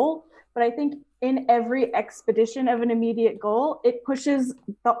immediate goal, but I think in every expedition of an immediate goal, it pushes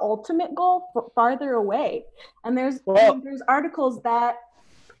the ultimate goal farther away. And there's articles that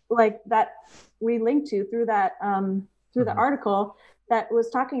we linked to through that the article that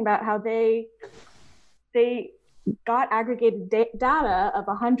was talking about how they got aggregated data of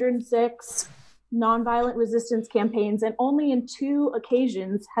 106 nonviolent resistance campaigns, and only in 2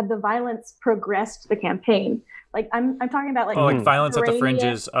 occasions had the violence progressed the campaign. Like I'm talking about like violence at the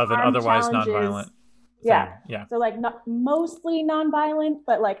fringes of an otherwise nonviolent thing. Yeah. So like not mostly nonviolent,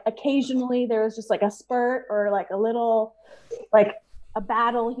 but like occasionally there was just like a spurt or like a little like a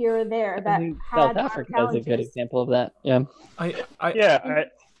battle here or there that had South Africa is a good example of that. Yeah. I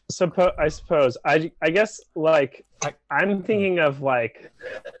suppose. I guess like I'm thinking of like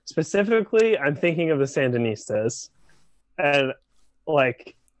specifically I'm thinking of the Sandinistas, and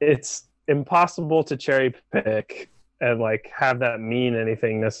like it's impossible to cherry pick and like have that mean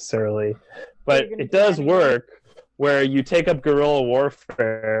anything necessarily, but it does work where you take up guerrilla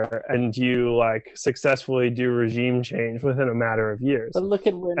warfare and you like successfully do regime change within a matter of years. But look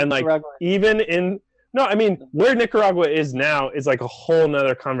at where Nicaragua where Nicaragua is now is like a whole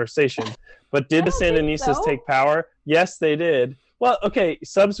nother conversation. But did the Sandinistas take power? Yes, they did. Well, okay,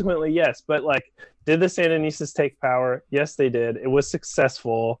 subsequently, yes, but like, did the Sandinistas take power? Yes, they did. It was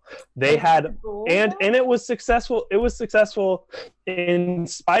successful. They had, and it was successful. It was successful in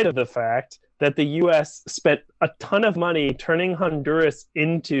spite of the fact that the U.S. spent a ton of money turning Honduras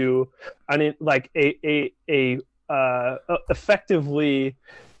into effectively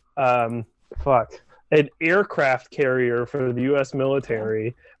an aircraft carrier for the U.S.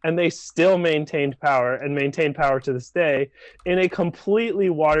 military, and they still maintained power to this day in a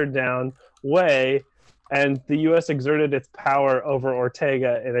completely watered down way. And the U.S. exerted its power over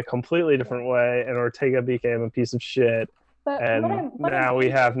Ortega in a completely different way, and Ortega became a piece of shit. But and now we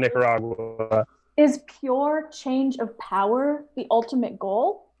have Nicaragua. Is pure change of power the ultimate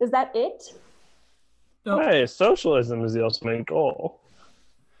goal? Is that it? No. Hey, socialism is the ultimate goal.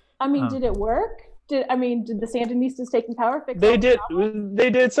 I mean, did it work? Did the Sandinistas taking power fix? They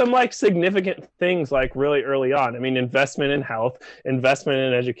did some like significant things like really early on. I mean, investment in health, investment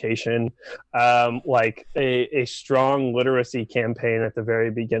in education, like a strong literacy campaign at the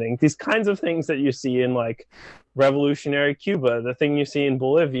very beginning. These kinds of things that you see in like revolutionary Cuba, the thing you see in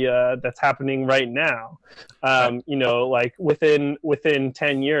Bolivia that's happening right now. You know, like within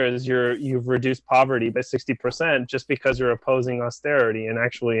 10 years, you've reduced poverty by 60% just because you're opposing austerity and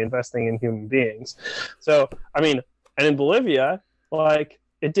actually investing in human beings. So, I mean, and in Bolivia, like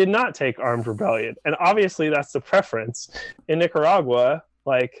it did not take armed rebellion. And obviously that's the preference. In Nicaragua,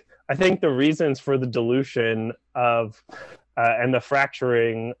 like I think the reasons for the dilution of and the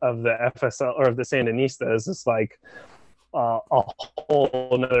fracturing of the FSL or of the Sandinistas is like a whole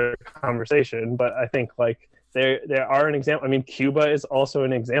another conversation. But I think like they are an example. I mean, Cuba is also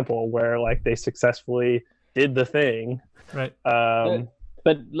an example where like they successfully did the thing. Right.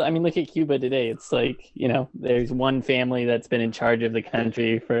 But I mean, look at Cuba today. It's like, you know, there's one family that's been in charge of the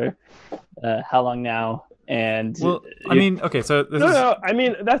country for how long now? And well, I mean, okay, so no, I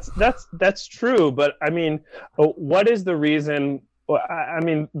mean that's true, but I mean, what is the reason? I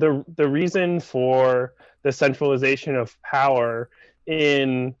mean, the reason for the centralization of power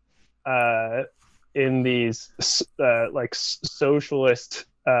in these like socialist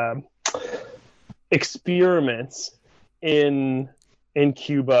experiments in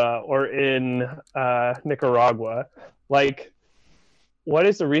Cuba or in Nicaragua, like. What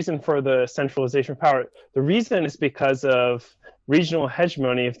is the reason for the centralization of power? The reason is because of regional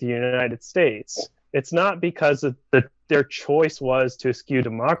hegemony of the United States. It's not because of their choice was to eschew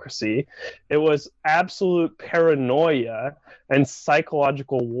democracy. It was absolute paranoia and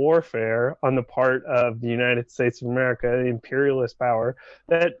psychological warfare on the part of the United States of America, the imperialist power,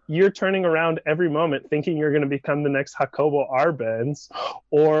 that you're turning around every moment thinking you're going to become the next Jacobo Arbenz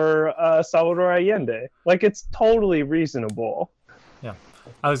or Salvador Allende. Like, it's totally reasonable. Yeah,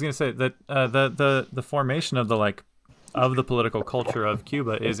 I was going to say that the formation of the political culture of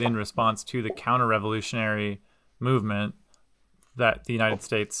Cuba is in response to the counter-revolutionary movement that the United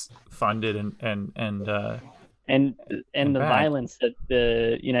States funded and the violence that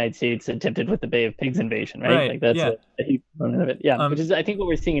the United States attempted with the Bay of Pigs invasion, right? Like that's a huge component of it. Yeah, which is I think what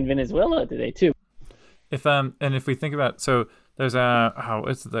we're seeing in Venezuela today too. If we think about, so there's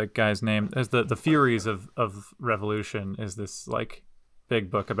what's the guy's name? There's the Furies of Revolution is this like big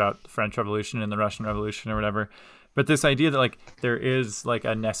book about the French Revolution and the Russian Revolution or whatever. But this idea that like there is like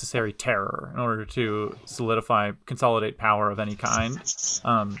a necessary terror in order to consolidate power of any kind,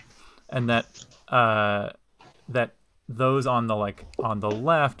 and that those on the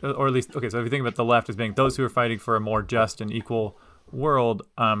left, or at least, okay, so if you think about the left as being those who are fighting for a more just and equal world,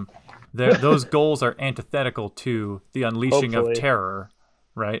 those goals are antithetical to the unleashing of terror,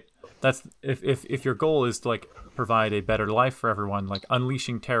 right? That's if your goal is to like provide a better life for everyone, like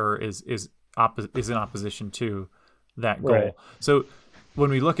unleashing terror is in opposition to that goal. Right. So when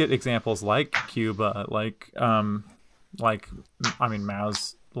we look at examples like Cuba, like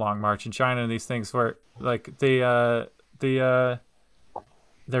Mao's Long March in China and these things, where like they're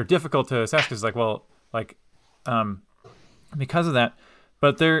difficult to assess because because of that,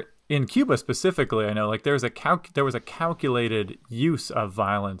 but they're in Cuba specifically. I know like there was a calculated use of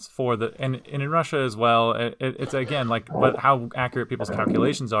violence for and in Russia as well. It's again like how accurate people's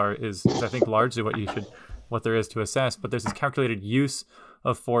calculations are is I think largely what there is to assess. But there's this calculated use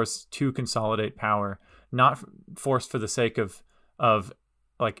of force to consolidate power, not force for the sake of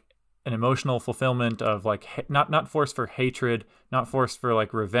like an emotional fulfillment of like not force for hatred, not force for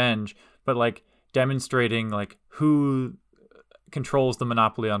like revenge, but like demonstrating like who controls the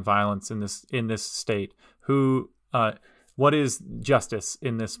monopoly on violence in this state, what is justice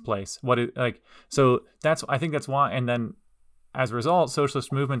in this place, what is like. So I think that's why. And then as a result,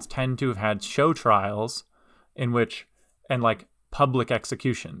 socialist movements tend to have had show trials in which, and like public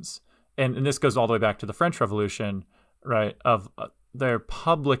executions. And this goes all the way back to the French Revolution, right? Of their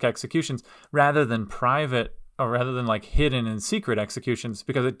public executions rather than private, or rather than like hidden and secret executions,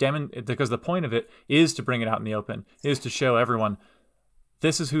 because because the point of it is to bring it out in the open, is to show everyone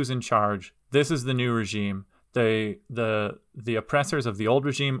this is who's in charge, this is the new regime. The oppressors of the old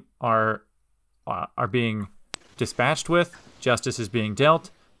regime are being dispatched with, justice is being dealt,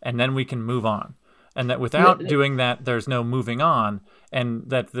 and then we can move on. And that without doing that, there's no moving on, and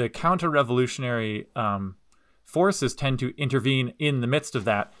that the counter-revolutionary forces tend to intervene in the midst of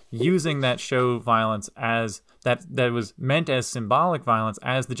that, using that show violence as that was meant as symbolic violence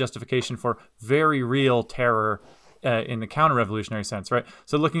as the justification for very real terror in the counter-revolutionary sense, right?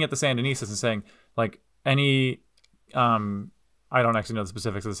 So looking at the Sandinistas and saying, like, any I don't actually know the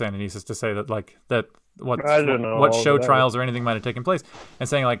specifics of the Sandinistas to say that what show trials or anything might have taken place, and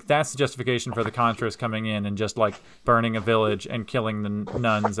saying like that's the justification for the Contras coming in and just like burning a village and killing the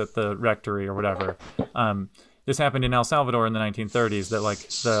nuns at the rectory or whatever. This happened in El Salvador in the 1930s. That like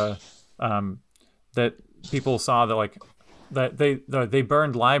that people saw that like that they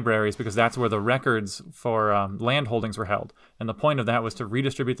burned libraries because that's where the records for land holdings were held, and the point of that was to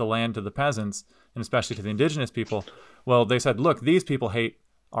redistribute the land to the peasants and especially to the indigenous people. Well, they said, look, these people hate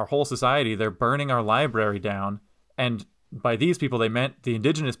our whole society. They're burning our library down, and by these people they meant the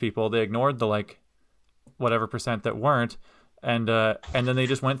indigenous people. They ignored the like whatever percent that weren't, and then they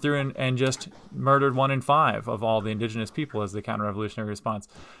just went through and just murdered 1 in 5 of all the indigenous people as the counter-revolutionary response.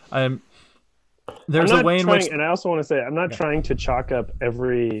 There's a way in which, and I also want to say, I'm not trying to chalk up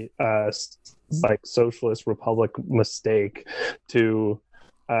every like socialist republic mistake to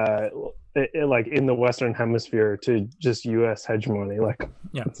like in the Western Hemisphere to just U.S. hegemony. Like,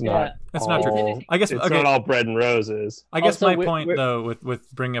 it's not. That's not true. I guess it's not all bread and roses. I guess also, my point, though,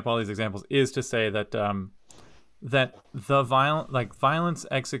 with bringing up all these examples, is to say that that the violence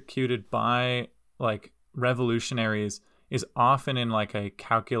executed by like revolutionaries is often in like a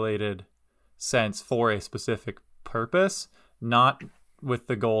calculated sense for a specific purpose, not with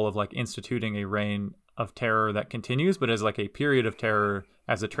the goal of like instituting a reign of terror that continues, but as like a period of terror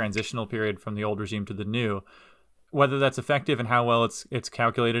as a transitional period from the old regime to the new. Whether that's effective and how well it's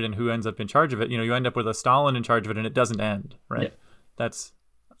calculated and who ends up in charge of it, you end up with a Stalin in charge of it and it doesn't end, right? Yeah.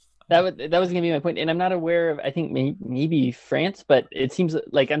 That was going to be my point. And I'm not aware of, I think maybe France, but it seems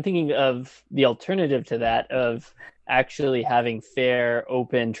like I'm thinking of the alternative to that, of actually having fair,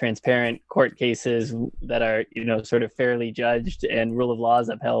 open, transparent court cases that are, sort of fairly judged and rule of law is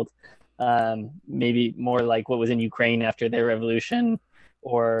upheld. Maybe more like what was in Ukraine after their revolution,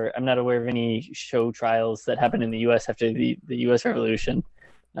 or I'm not aware of any show trials that happened in the U.S. after the U.S. revolution.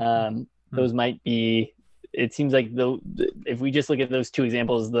 Those might be, it seems like if we just look at those two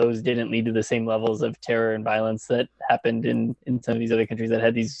examples, those didn't lead to the same levels of terror and violence that happened in some of these other countries that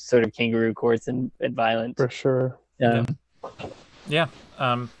had these sort of kangaroo courts and violent. For sure. Yeah.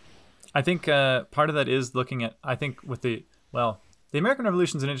 I think part of that is looking at, I think with the American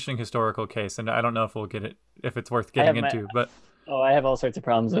Revolution is an interesting historical case, and I don't know if it's worth getting into, but I have all sorts of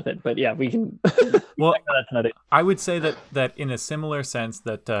problems with it, but yeah, we can. Well, that's not it. I would say that in a similar sense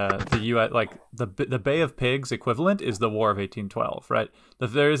that the U.S. like the Bay of Pigs equivalent is the War of 1812, right?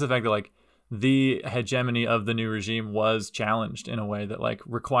 There is the fact that like the hegemony of the new regime was challenged in a way that like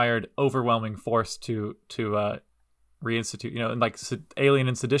required overwhelming force to reinstitute, and like Alien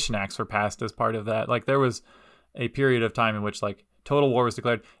and Sedition Acts were passed as part of that. Like there was a period of time in which like total war was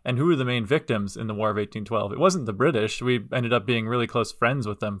declared. And who were the main victims in the War of 1812? It wasn't the British. We ended up being really close friends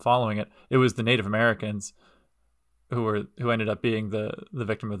with them following it. It was the Native Americans who ended up being the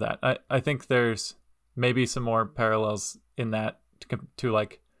victim of that. I think there's maybe some more parallels in that to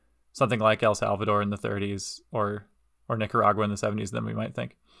like something like El Salvador in the 30s or Nicaragua in the 70s than we might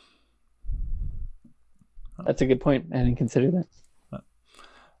think. That's a good point. I didn't consider that.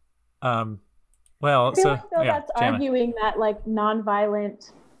 Well, I feel like that's Jana. arguing that like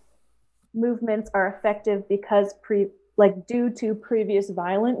nonviolent movements are effective because due to previous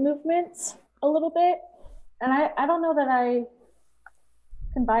violent movements a little bit, and I don't know that I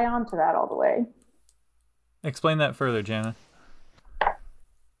can buy onto that all the way. Explain that further, Jana.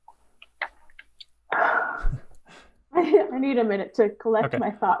 I need a minute to collect my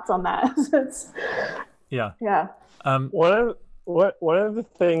thoughts on that. Yeah. One of the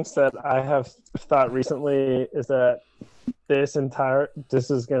things that I have thought recently is that this is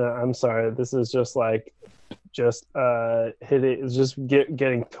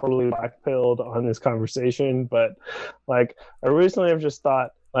getting totally blackpilled on this conversation, but like I recently have just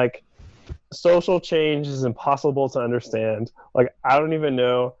thought like social change is impossible to understand. Like, I don't even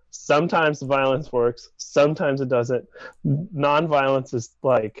know. Sometimes violence works, sometimes it doesn't. Nonviolence is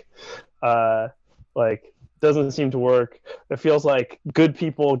like doesn't seem to work. It feels like good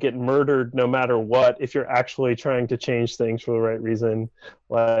people get murdered no matter what if you're actually trying to change things for the right reason.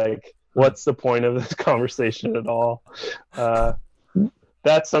 Like, what's the point of this conversation at all?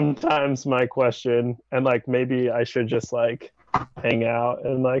 That's sometimes my question. And like, maybe I should just like hang out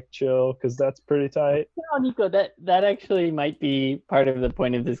and like chill, because that's pretty tight. No, Nico, that actually might be part of the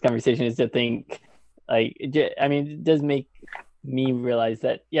point of this conversation, is to think like, I mean, it does make me realize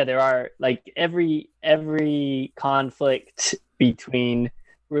that, yeah, there are like every conflict between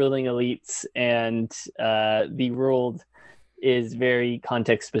ruling elites and the ruled is very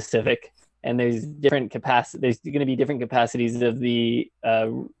context specific, and there's different capacity. There's going to be different capacities of the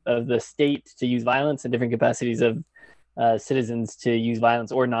state to use violence, and different capacities of citizens to use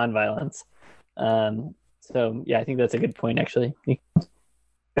violence or non-violence. So yeah, I think that's a good point, actually.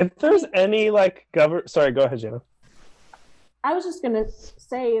 If there's any like sorry, go ahead, Jana. I was just going to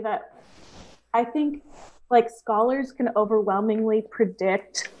say that I think like scholars can overwhelmingly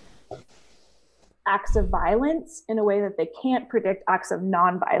predict acts of violence in a way that they can't predict acts of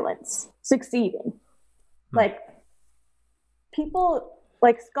nonviolence succeeding. Like, people,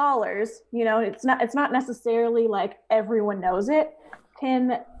 like scholars, you know, it's not necessarily like everyone knows it,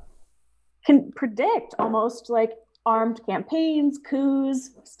 can predict almost like armed campaigns, coups,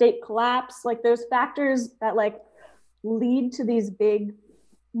 state collapse. Like, there's factors that like lead to these big,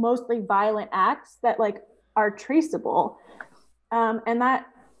 mostly violent acts that like are traceable.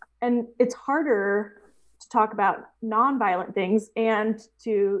 And it's harder to talk about nonviolent things and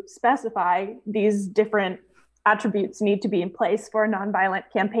to specify these different attributes need to be in place for a nonviolent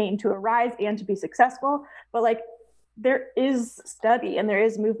campaign to arise and to be successful. But like, there is study and there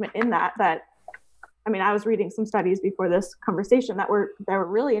is movement in that, I mean, I was reading some studies before this conversation that were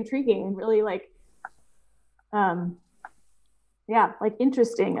really intriguing and really like, like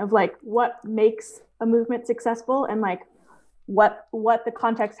interesting, of like what makes a movement successful and like what the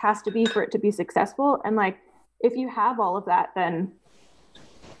context has to be for it to be successful. And like, if you have all of that, then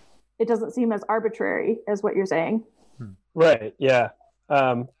it doesn't seem as arbitrary as what you're saying. Right. Yeah.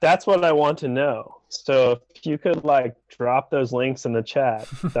 That's what I want to know. So if you could like drop those links in the chat,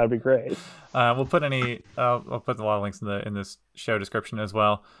 that'd be great. We'll put I'll put a lot of links in this show description as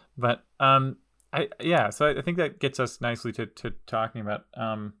well. But so I think that gets us nicely to talking about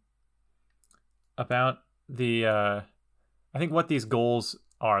the I think what these goals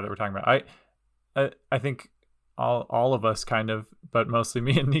are that we're talking about. I think all of us kind of, but mostly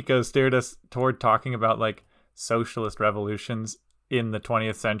me and Nico, steered us toward talking about like socialist revolutions in the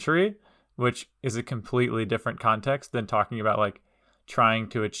 20th century, which is a completely different context than talking about like trying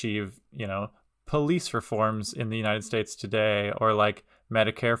to achieve, you know, police reforms in the United States today, or like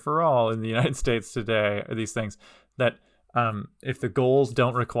Medicare for all in the United States today, or these things that if the goals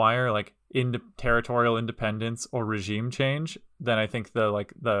don't require like territorial independence or regime change, then I think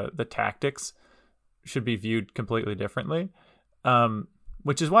the tactics should be viewed completely differently.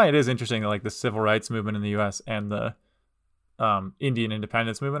 Which is why it is interesting that like the civil rights movement in the US and the Indian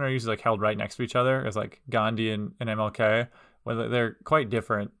independence movement are usually like held right next to each other as like Gandhi and MLK, whether they're quite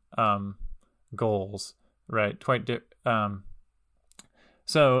different goals, right?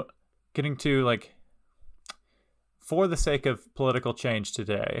 So getting to like, for the sake of political change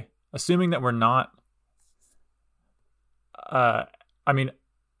today, assuming that we're not,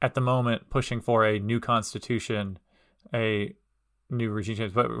 at the moment pushing for a new constitution, a new regime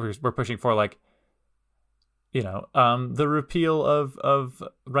change, but we're pushing for like, you know, the repeal of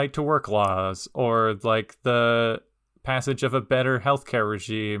right to work laws, or like the passage of a better healthcare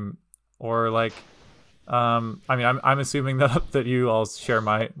regime, or like, I'm assuming that you all share some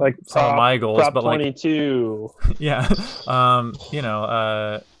of my goals, Prop but like 22. Yeah,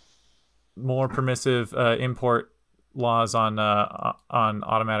 more permissive import laws on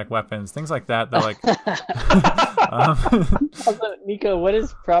automatic weapons, things like that. They're like, Nico, what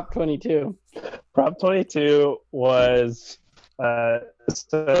is Prop 22? Prop 22 was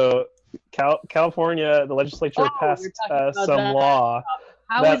California, the legislature passed some law.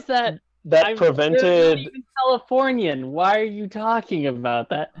 How is that? That prevented. You're not even Californian. Why are you talking about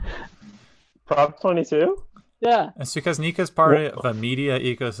that? Prop 22? Yeah. It's because Nika's part of a media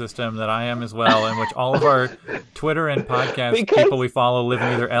ecosystem that I am as well, in which all of our Twitter and podcast people we follow live in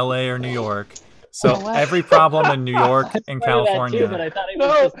either LA or New York. So every problem in New York and California. I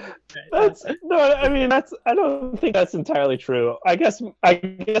don't think that's entirely true. I guess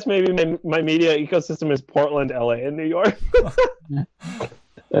maybe my media ecosystem is Portland, LA, and New York.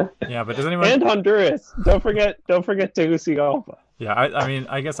 Yeah, but does anyone? And Honduras. Don't forget Tegucigalpa. Yeah, I mean,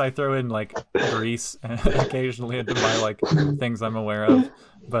 I guess I throw in like Greece occasionally into my like things I'm aware of,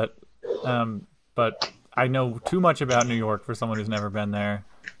 but I know too much about New York for someone who's never been there.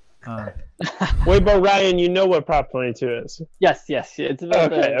 Wait, but Ryan, you know what Prop 22 is? Yes, it's about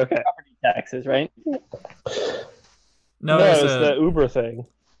the property taxes, right? No, it's the Uber thing.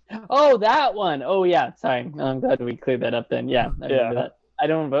 Oh, that one. Oh, yeah. Sorry, I'm glad we cleared that up. Then, yeah, I remember that. I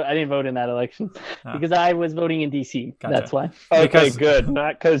didn't vote in that election because I was voting in DC. Gotcha. That's why. Okay, good.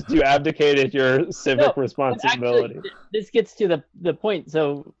 Not because you abdicated your civic responsibility. Actually, this gets to the point.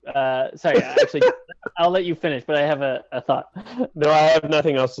 So, sorry. Actually, I'll let you finish, but I have a thought. No, I have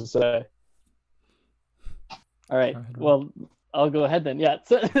nothing else to say. All right. Well, I'll go ahead then. Yeah.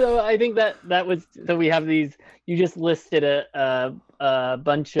 So I think that was. So we have these. You just listed a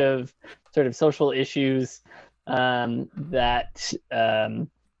bunch of sort of social issues that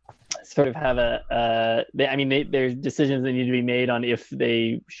sort of have there's decisions that need to be made on if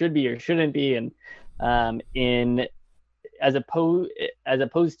they should be or shouldn't be, and as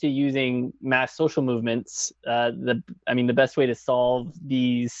opposed to using mass social movements, the best way to solve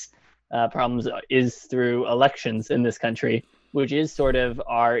these problems is through elections in this country, which is sort of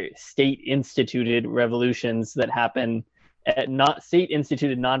our state-instituted revolutions that happen. Not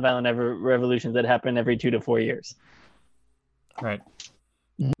state-instituted nonviolent revolutions that happen every 2 to 4 years. Right.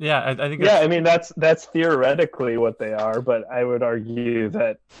 Yeah, I think. Yeah, I mean that's theoretically what they are, but I would argue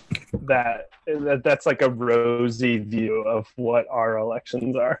that's like a rosy view of what our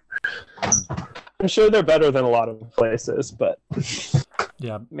elections are. I'm sure they're better than a lot of places, but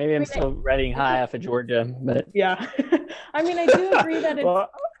yeah, maybe I'm still riding high off of Georgia, but yeah. I mean, I do agree that it's.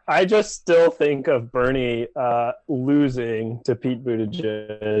 Well, I just still think of Bernie losing to Pete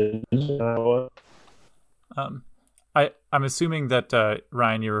Buttigieg. I'm assuming that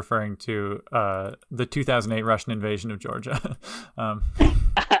Ryan, you're referring to the 2008 Russian invasion of Georgia.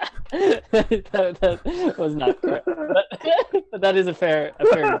 That was not correct, but that is a fair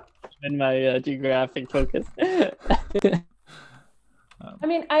in my geographic focus. I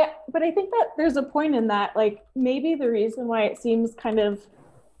mean, I think that there's a point in that, like, maybe the reason why it seems kind of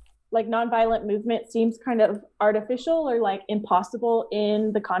like nonviolent movement seems kind of artificial or like impossible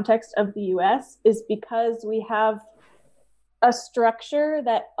in the context of the US is because we have a structure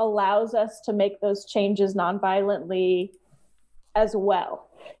that allows us to make those changes nonviolently as well.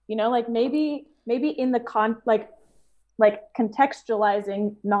 You know, like maybe in the like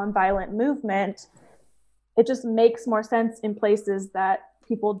contextualizing nonviolent movement, it just makes more sense in places that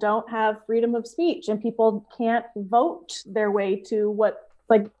people don't have freedom of speech and people can't vote their way to what,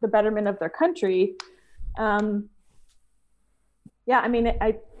 like, the betterment of their country. Yeah, I mean,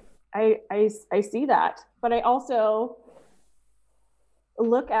 I see that, but I also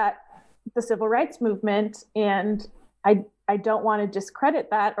look at the civil rights movement, and I don't want to discredit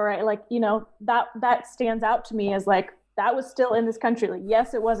that, or I like, you know, that stands out to me as like that was still in this country. Like,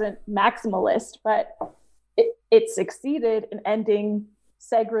 yes, it wasn't maximalist, but it succeeded in ending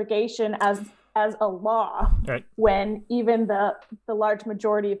segregation as a law, right, when even the large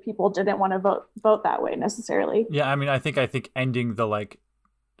majority of people didn't want to vote that way necessarily. Yeah, I mean, I think ending the like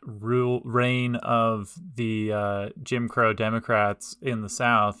reign of the Jim Crow Democrats in the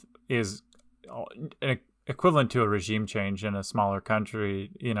South is equivalent to a regime change in a smaller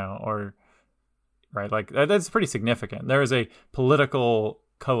country, you know, or right, like that's pretty significant. There is a political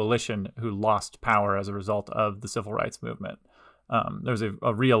coalition who lost power as a result of the civil rights movement. There's a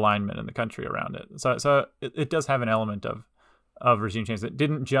realignment in the country around it. So it does have an element of regime change that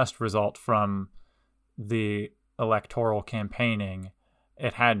didn't just result from the electoral campaigning.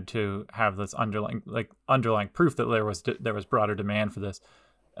 It had to have this underlying proof that there was broader demand for this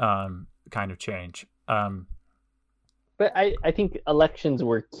kind of change. But I think elections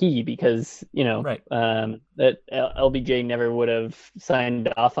were key because, you know, right, that LBJ never would have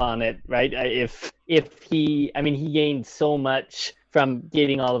signed off on it, right? If he gained so much from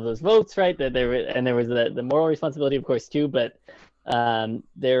getting all of those votes, right? That there was the moral responsibility, of course, too. But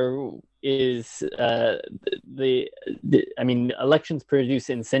there is elections produce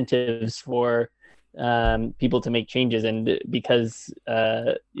incentives for people to make changes, and because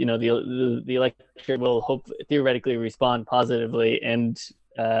you know, the electorate will theoretically respond positively and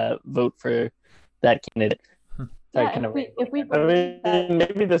vote for that candidate. Sorry, yeah, if we I mean,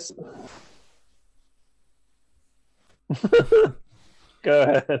 maybe this. Go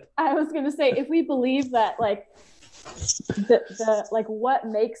ahead. I was going to say, if we believe that, like, the like what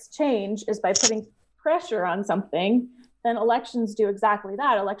makes change is by putting pressure on something, then elections do exactly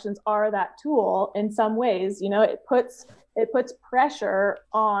that. Elections are that tool in some ways. It puts pressure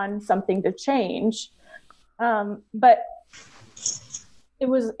on something to change. But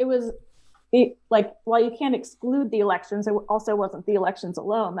like, while you can't exclude the elections, it also wasn't the elections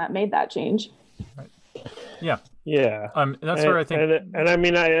alone that made that change. Right. Yeah. That's where I think. And I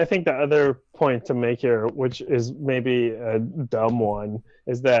mean, I think the other point to make here, which is maybe a dumb one,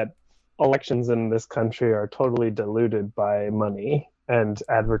 is that elections in this country are totally diluted by money and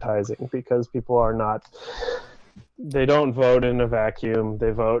advertising, because people are not. They don't vote in a vacuum.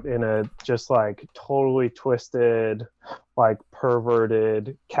 They vote in a just like totally twisted, like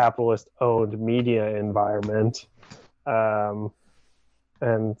perverted, capitalist-owned media environment.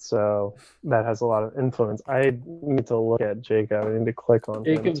 And so that has a lot of influence. I need to look at Jacob. I need to click on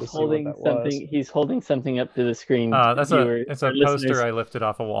Jacob's him to holding see what that something. was. He's holding something up to the screen. It's a poster I lifted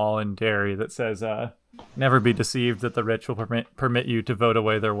off a wall in Derry that says, "Never be deceived that the rich will permit you to vote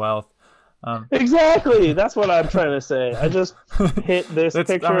away their wealth." Exactly. That's what I'm trying to say. I just hit this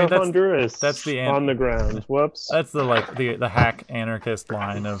picture of Honduras. That's on the ground. Whoops. That's the hack anarchist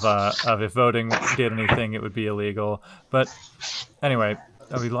line of if voting did anything, it would be illegal. But anyway,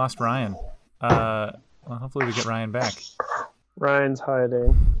 we lost Ryan. Well, hopefully we get Ryan back. Ryan's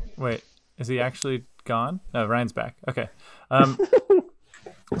hiding. Wait, is he actually gone? No, Ryan's back. Okay.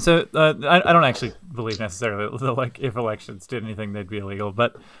 So I don't actually believe necessarily that, like, if elections did anything, they'd be illegal.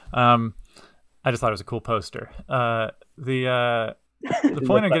 But I just thought it was a cool poster. The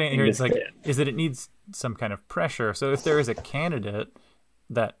point I'm getting at here is that it needs some kind of pressure. So if there is a candidate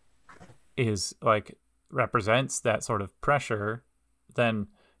that is like represents that sort of pressure, then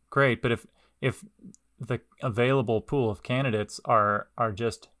great. But if the available pool of candidates are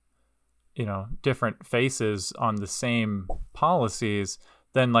just, different faces on the same policies,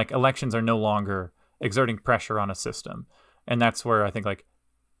 then like elections are no longer exerting pressure on a system. And that's where I think like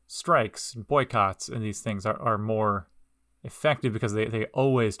strikes and boycotts and these things are more effective, because they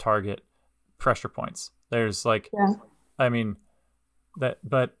always target pressure points. There's like, I mean, that,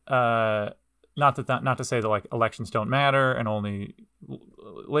 but not to say that like elections don't matter and only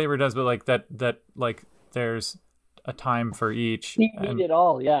labor does, but like that like there's a time for each. You need it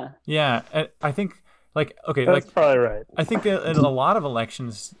all, yeah. Yeah, and I think like, okay, that's like probably right. I think in a lot of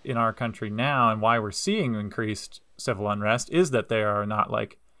elections in our country now, and why we're seeing increased civil unrest, is that they are not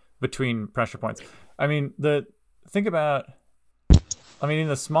like between pressure points. I mean, in the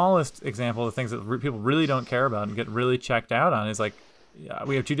smallest example, the things that people really don't care about and get really checked out on is like,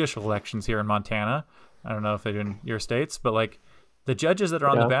 we have judicial elections here in Montana. I don't know if they do in your states, but like the judges that are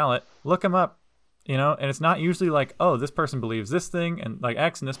on the ballot, look them up, and it's not usually like, oh, this person believes this thing and like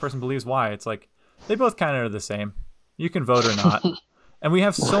X and this person believes Y. It's like, they both kind of are the same. You can vote or not. And we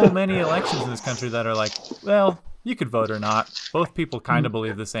have so many elections in this country that are like, well, you could vote or not. Both people kind of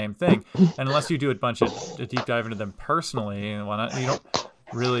believe the same thing. And unless you do a deep dive into them personally and whatnot, you don't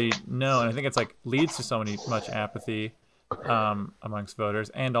really know. And I think it's like leads to much apathy amongst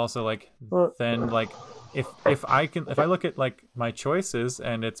voters. And also like, then like, if I look at like my choices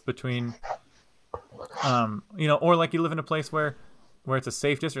and it's between, or like you live in a place where it's a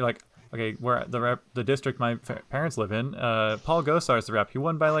safe district, like, okay, where the district my parents live in, Paul Gosar is the rep. He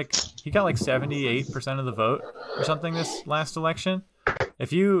won by he got 78% of the vote or something this last election.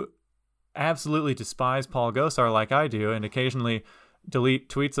 If you absolutely despise Paul Gosar like I do, and occasionally delete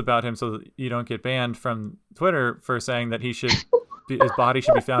tweets about him so that you don't get banned from Twitter for saying that his body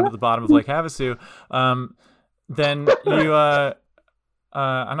should be found at the bottom of Lake Havasu, then you,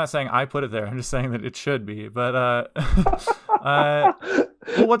 I'm not saying I put it there. I'm just saying that it should be. But what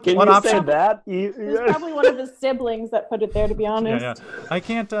option? Say that? It was probably one of his siblings that put it there, to be honest. Yeah. I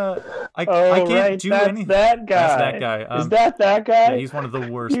can't. I can't do anything. That guy. That's that guy. Is that guy? Yeah, he's one of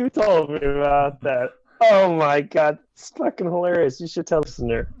the worst. You told me about that. Oh my god, it's fucking hilarious. You should tell the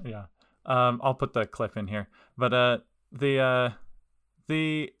listener. Yeah. I'll put the clip in here. But the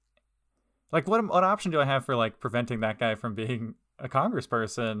like, what option do I have for like preventing that guy from being a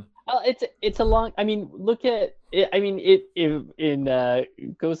congressperson? It's a long. I mean, look at it. I mean, in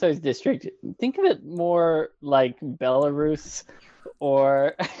Gosar's district, think of it more like Belarus,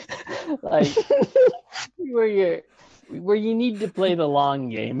 or like where you need to play the long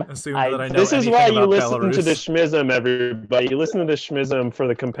game. Assume that I know this is why you listen Belarus. To the Schmism, everybody. You listen to the Schmism for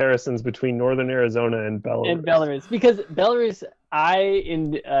the comparisons between Northern Arizona and Belarus. Because Belarus,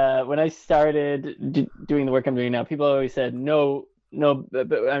 when I started doing the work I'm doing now, people always said no.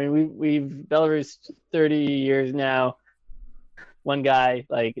 But I mean, we've Belarus 30 years now. One guy,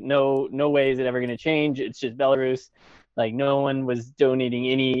 like, no way is it ever going to change. It's just Belarus. Like no one was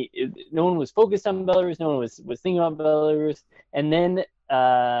donating no one was focused on Belarus, no one was thinking about Belarus. And then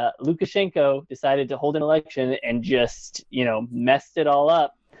Lukashenko decided to hold an election and just, messed it all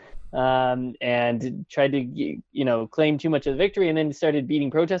up, and tried to, claim too much of the victory, and then started beating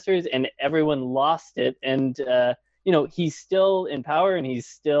protesters, and everyone lost it. And, he's still in power, and he's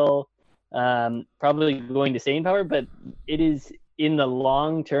still probably going to stay in power, but it is in the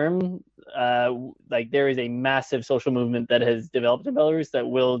long term, there is a massive social movement that has developed in Belarus that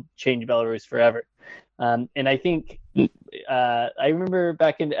will change Belarus forever. And I think I remember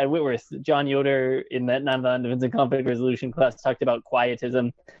back at Whitworth, John Yoder in that nonviolent defense and conflict resolution class talked about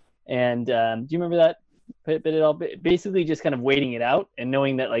quietism. And do you remember that bit at all? Basically just kind of waiting it out and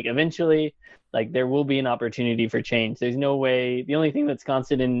knowing that eventually there will be an opportunity for change. There's no way. The only thing that's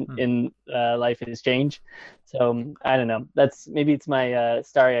constant in life is change. So I don't know. Maybe it's my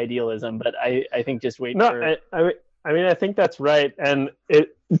starry idealism, but I think just wait for. I think that's right. And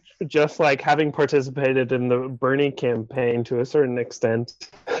it just having participated in the Bernie campaign to a certain extent,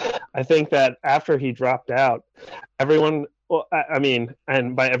 I think that after he dropped out, everyone,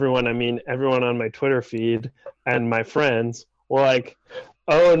 and by everyone, I mean everyone on my Twitter feed and my friends were like,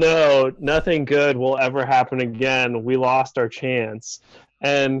 oh no, nothing good will ever happen again. We lost our chance.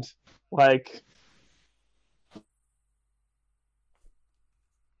 And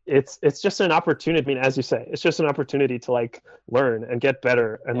it's just an opportunity. As you say, it's just an opportunity to learn and get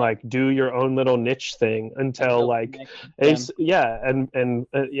better and do your own little niche thing until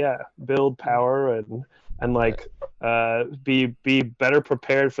build power and be better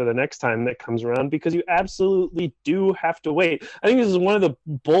prepared for the next time that comes around, because you absolutely do have to wait. I think this is one of the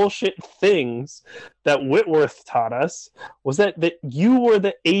bullshit things that Whitworth taught us, was that you were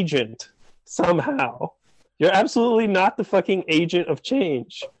the agent somehow. You're absolutely not the fucking agent of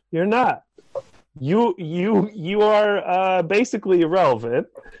change. You're not. You are basically irrelevant.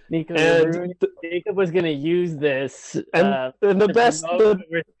 Niko, Jacob was going to use this and the best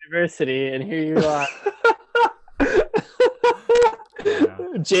diversity, and here you are.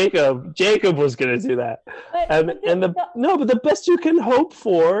 Jacob was going to do that. But the best you can hope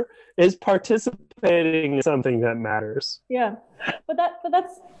for is participating in something that matters. Yeah, but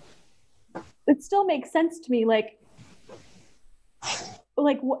it still makes sense to me.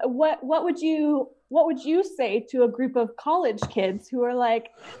 What would you say to a group of college kids who are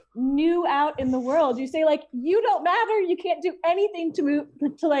new out in the world? You say you don't matter, you can't do anything to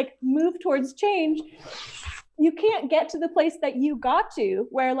move towards change. You can't get to the place that you got to,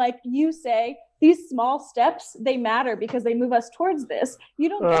 where you say these small steps, they matter because they move us towards this. You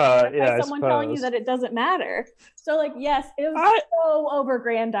don't get by someone telling you that it doesn't matter. So yes, it was so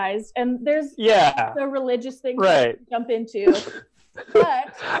over-grandized, and there's the religious thing to jump into.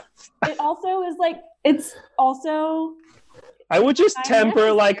 But it also is it's also. I would just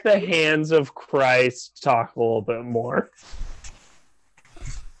temper the hands of Christ talk a little bit more.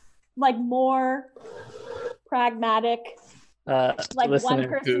 More pragmatic. Listener 1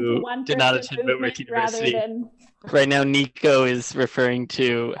 person who to 1 did person not attend Whitworth University. Than... Right now, Niko is referring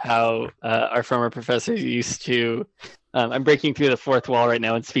to how our former professors used to. I'm breaking through the fourth wall right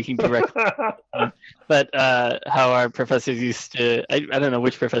now and speaking directly. But how our professors used to, I don't know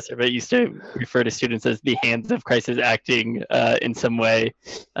which professor, but used to refer to students as the hands of Christ, as acting in some way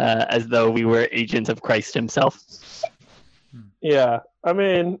as though we were agents of Christ himself. Yeah,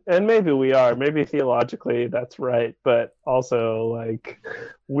 and maybe we are. Maybe theologically that's right, but also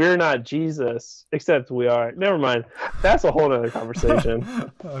we're not Jesus, except we are. Never mind. That's a whole other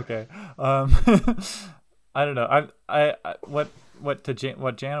conversation. Okay. I don't know.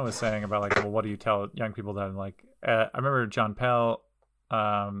 What Jana was saying about what do you tell young people then? I remember John Pell.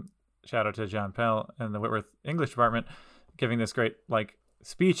 Shout out to John Pell in the Whitworth English department, giving this great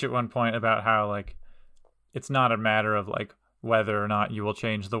speech at one point about how it's not a matter of whether or not you will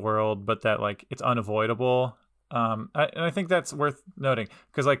change the world, but that it's unavoidable. And I think that's worth noting,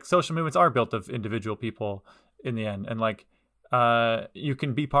 because social movements are built of individual people in the end, and you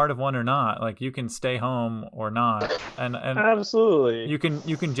can be part of one or not. You can stay home or not, and absolutely you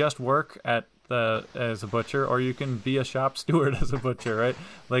can just work as a butcher, or you can be a shop steward as a butcher, right?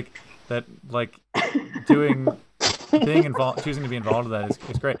 Being involved, choosing to be involved with that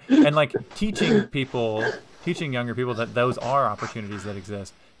is great, and teaching younger people that those are opportunities that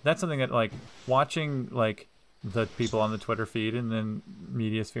exist. That's something that watching the people on the Twitter feed and then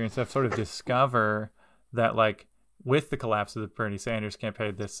media sphere and stuff sort of discover that with the collapse of the Bernie Sanders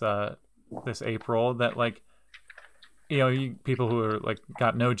campaign this April, that people who are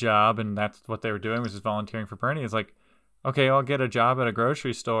got no job and that's what they were doing was just volunteering for Bernie, is okay, I'll get a job at a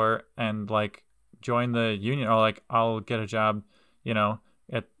grocery store and join the union, or like I'll get a job,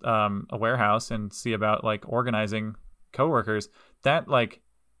 at a warehouse and see about like organizing coworkers. That like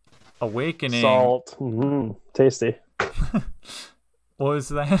awakening. Salt, tasty. What was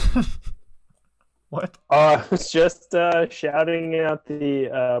that? What? It's just shouting out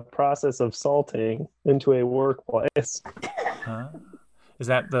the process of salting into a workplace. Is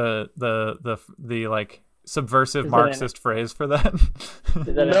that the like subversive Is Marxist phrase for that?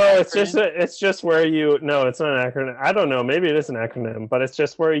 No, it's just where you. No, it's not an acronym. I don't know. Maybe it is an acronym, but it's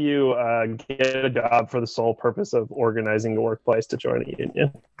just where you get a job for the sole purpose of organizing a workplace to join a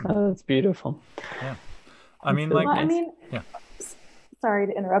union. Oh, that's beautiful. Yeah, I mean, like, yeah. Sorry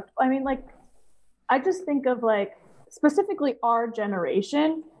to interrupt. I mean, like, I just think of like specifically our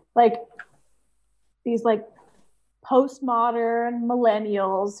generation, like these like postmodern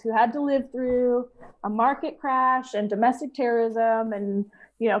millennials who had to live through a market crash and domestic terrorism and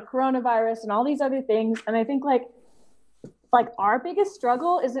coronavirus and all these other things. And I think like our biggest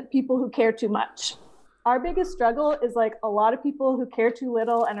struggle isn't people who care too much. Our biggest struggle is like a lot of people who care too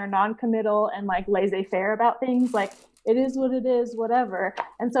little and are non-committal and like laissez-faire about things. Like, it is what it is, whatever.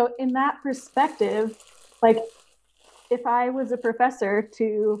 And so in that perspective, like if I was a professor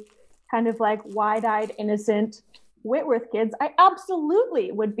to kind of like wide-eyed, innocent Whitworth kids, I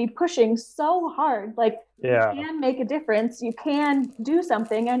absolutely would be pushing so hard. Like, you can make a difference, you can do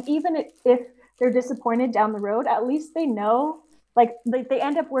something. And even if they're disappointed down the road, at least they know, like they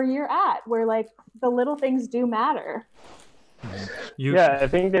end up where you're at, where like the little things do matter. I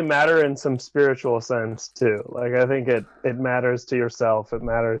think they matter in some spiritual sense too. Like, I think it matters to yourself. It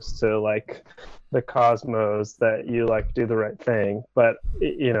matters to like the cosmos that you like do the right thing. But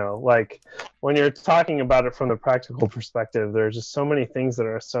like when you're talking about it from the practical perspective, there's just so many things that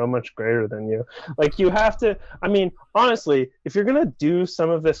are so much greater than you. Like, you have to. I mean, honestly, if you're gonna do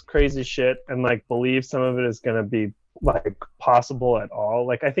some of this crazy shit and like believe some of it is gonna be like possible at all,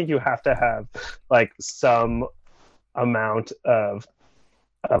 like I think you have to have like some amount of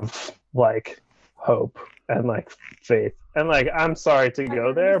like hope and like faith. And like, I'm sorry to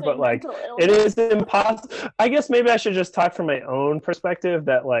go there, but like it is impossible. I guess maybe I should just talk from my own perspective,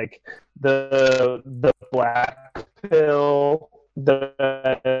 that like the black pill that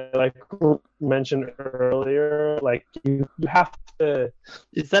I like mentioned earlier, like you have to.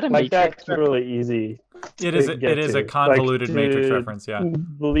 Is that a like matrix? That's really easy. It is a convoluted like, matrix reference. Yeah.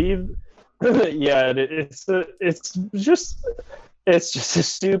 Believe. Yeah, it's just a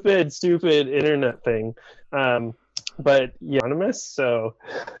stupid internet thing. But anonymous. So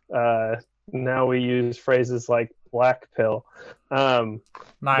now we use phrases like black pill.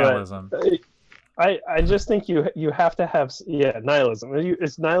 Nihilism. I just think you have to have nihilism.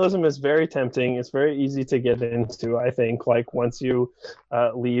 Nihilism is very tempting. It's very easy to get into. I think like once you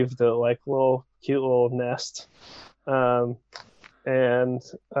leave the like cute little nest,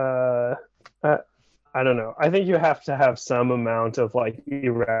 I don't know. I think you have to have some amount of like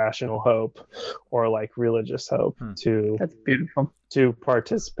irrational hope or like religious hope to. That's beautiful. To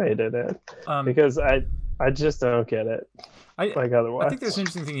participate in it, because I just don't get it. Otherwise, I think there's an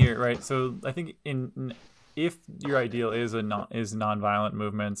interesting thing here, right? So I think if your ideal is nonviolent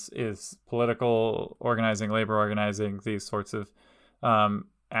movements, is political organizing, labor organizing, these sorts of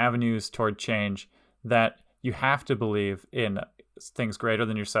avenues toward change, that you have to believe in things greater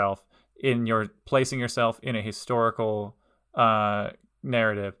than yourself. In your placing yourself in a historical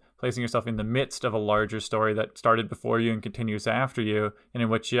narrative, placing yourself in the midst of a larger story that started before you and continues after you, and in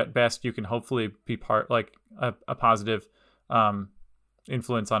which at best you can hopefully be part, like a positive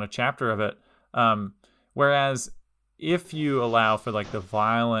influence on a chapter of it. Whereas if you allow for like the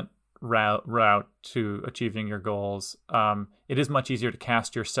violent route to achieving your goals, it is much easier to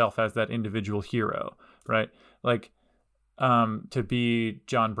cast yourself as that individual hero, right? Like, to be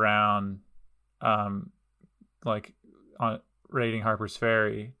John Brown, like on raiding Harper's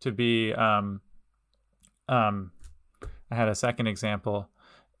Ferry, to be I had a second example,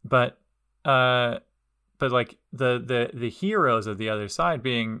 but like the heroes of the other side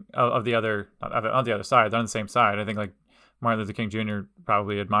being on the other side, they're on the same side. I think like Martin Luther King Jr.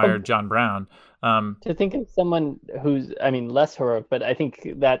 probably admired John Brown. To think of someone who's, I mean, less heroic, but I think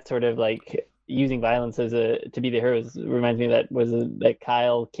that sort of like using violence to be the heroes reminds me of that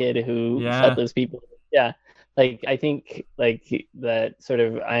Kyle kid who shot those people. Yeah. Like, I think like that sort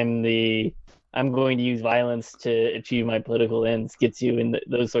of I'm going to use violence to achieve my political ends gets you in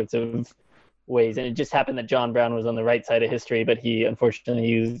those sorts of ways. And it just happened that John Brown was on the right side of history, but he unfortunately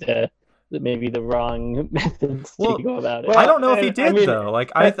used maybe the wrong methods Well, to go about it. well, I don't know if he and, did I mean, though.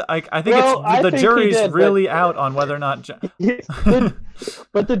 Like I think well, I the think he jury's did, really but- out on whether or not.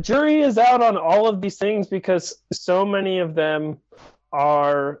 But the jury is out on all of these things because so many of them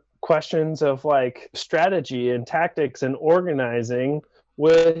are questions of like strategy and tactics and organizing,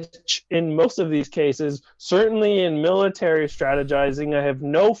 which in most of these cases, certainly in military strategizing, I have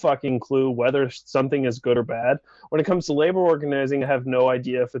no fucking clue whether something is good or bad. When it comes to labor organizing, I have no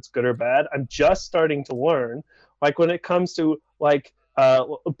idea if it's good or bad. I'm just starting to learn. Like when it comes to like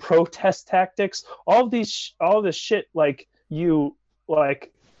protest tactics, all this shit, like you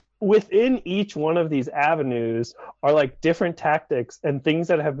like within each one of these avenues are like different tactics and things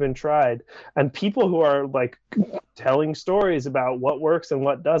that have been tried, and people who are like telling stories about what works and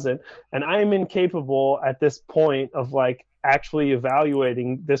what doesn't. And I am incapable at this point of like actually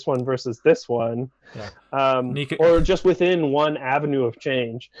evaluating this one versus this one, or just within one avenue of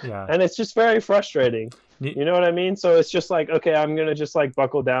change. Yeah. And it's just very frustrating. You know what I mean? So it's just like, okay, I'm going to just like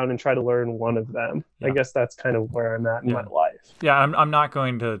buckle down and try to learn one of them. Yeah. I guess that's kind of where I'm at in my life. Yeah, I'm not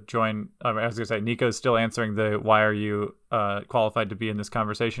going to join. I was going to say, Nico's still answering the "Why are you qualified to be in this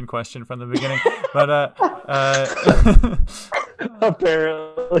conversation?" question from the beginning, but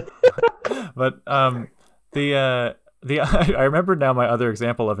apparently. But I remember now my other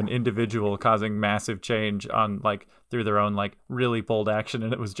example of an individual causing massive change on like through their own like really bold action,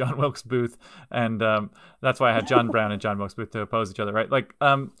 and it was John Wilkes Booth, and that's why I had John Brown and John Wilkes Booth to oppose each other, right? Like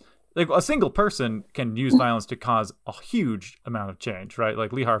a single person can use violence to cause a huge amount of change, right?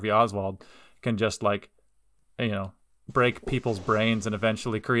 Like Lee Harvey Oswald can just like, break people's brains and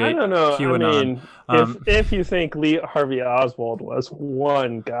eventually create I don't know. QAnon. I mean, if you think Lee Harvey Oswald was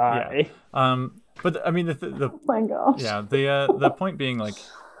one guy. Yeah. But I mean, the Oh my gosh. yeah, the point being like,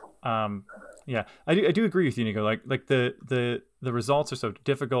 yeah, I do agree with you, Nico. Like the results are so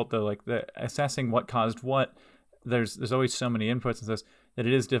difficult. The assessing what caused what. There's always so many inputs and this that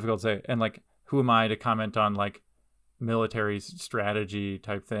it is difficult to say. And like, who am I to comment on like military strategy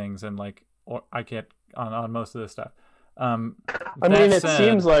type things and like, or I can't on most of this stuff. I mean, it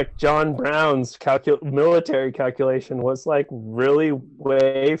seems like John Brown's military calculation was like really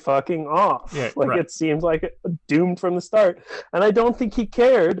way fucking off. Yeah, like right. It seems like doomed from the start. And I don't think he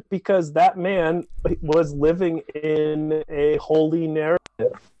cared because that man was living in a holy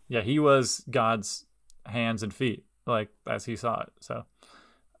narrative. Yeah, he was God's hands and feet, like as he saw it. So,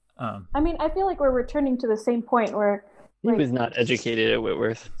 I mean, I feel like we're returning to the same point where he was not educated at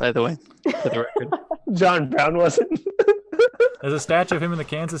Whitworth, by the way, for the record. John Brown wasn't. There's a statue of him in the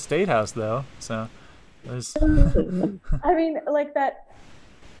Kansas State House, though. So, there's. I mean, like that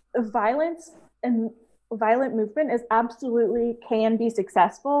violence and violent movement is absolutely can be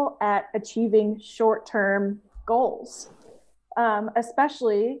successful at achieving short-term goals,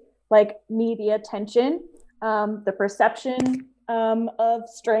 especially like media attention, the perception of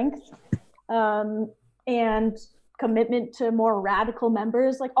strength, and commitment to more radical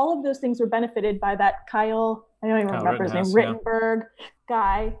members. Like all of those things were benefited by that Kyle, I don't even remember his name, Rittenberg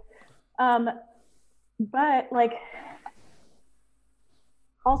guy. But like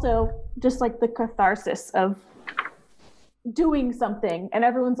also just like the catharsis of doing something and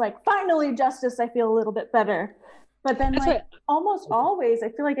everyone's like, finally justice, I feel a little bit better. But then like almost always I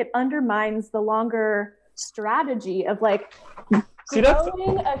feel like it undermines the longer strategy of like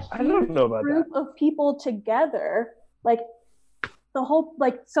growing a huge group of people together. Like the whole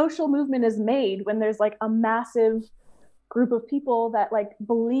like social movement is made when there's like a massive group of people that like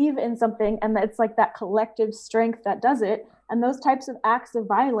believe in something, and it's like that collective strength that does it. And those types of acts of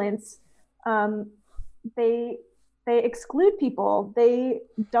violence, they exclude people. They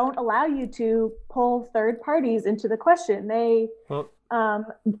don't allow you to pull third parties into the question. It's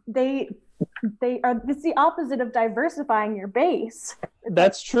the opposite of diversifying your base.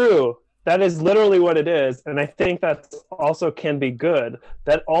 That's true. That is literally what it is. And I think that also can be good.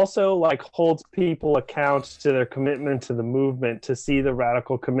 That also like holds people account to their commitment to the movement, to see the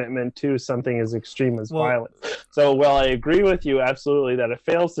radical commitment to something as extreme as violence. So while I agree with you absolutely that it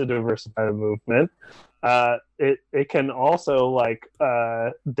fails to diversify the movement, it can also like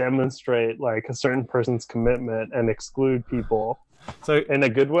demonstrate like a certain person's commitment and exclude people. So in a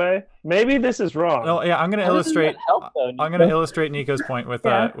good way. Maybe this is wrong. Oh yeah, I'm going to illustrate. I'm going to illustrate Nico's point with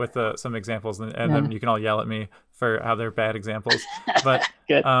some examples, and then you can all yell at me for how they're bad examples. But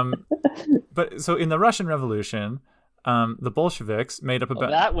but so in the Russian Revolution, the Bolsheviks made up about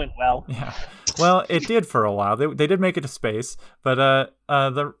that went well. Yeah, well, it did for a while. They did make it to space, but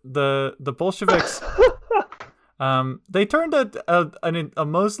the Bolsheviks they turned a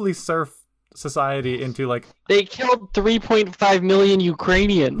mostly serf society into like they killed 3.5 million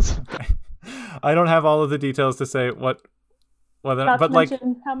Ukrainians. Okay. I don't have all of the details to say what. Well, Not but to like,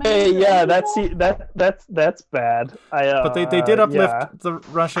 mention how many yeah, people- that's bad. but they did uplift yeah. the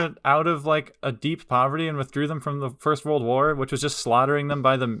Russia out of like a deep poverty and withdrew them from the First World War, which was just slaughtering them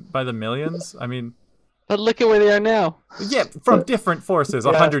by the millions. I mean, But look at where they are now. yeah, from different forces,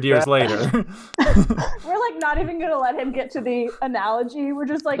 Yeah, 100 years that- later. We're like not even gonna let him get to the analogy. We're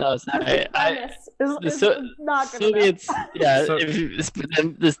just like No, this sorry. premise is So- not good Soviets, enough. yeah. So-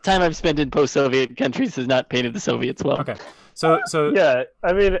 This time I've spent in post-Soviet countries has not painted the Soviets well. Okay, so Yeah,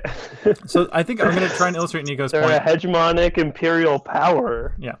 I mean, so I think I'm going to try and illustrate Nico's they're point. a hegemonic imperial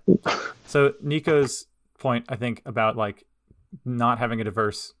power. Yeah. So Nico's point, I think, about like not having a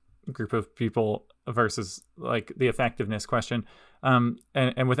diverse group of people versus like the effectiveness question,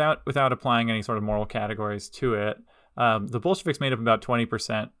 and without applying any sort of moral categories to it, the Bolsheviks made up about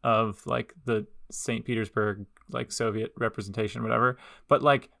 20% of like the St. Petersburg like Soviet representation, whatever. But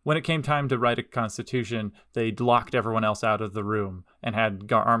like when it came time to write a constitution, they locked everyone else out of the room and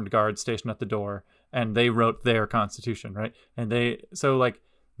had armed guards stationed at the door, and they wrote their constitution, right? And they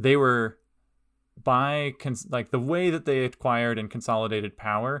were like the way that they acquired and consolidated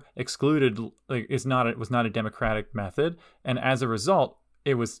power excluded like was not a democratic method, and as a result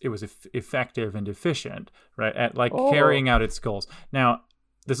it was effective and efficient, right, at like carrying out its goals. Now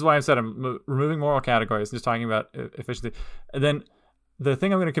this is why I've said I'm removing moral categories and just talking about efficiency. And then the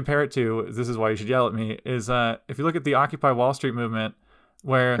thing I'm going to compare it to, this is why you should yell at me, is if you look at the Occupy Wall Street movement,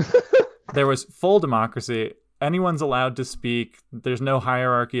 where there was full democracy, anyone's allowed to speak, there's no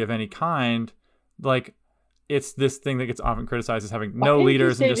hierarchy of any kind. Like, it's this thing that gets often criticized as having no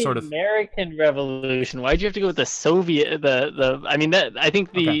leaders and just sort of American Revolution. Why'd you have to go with the Soviet? I mean, that I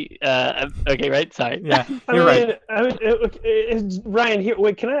think the okay, right? Sorry. Yeah, you're right. Ryan, here.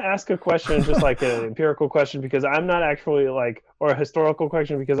 Wait, can I ask a question, just like an empirical question, because I'm not actually like, or a historical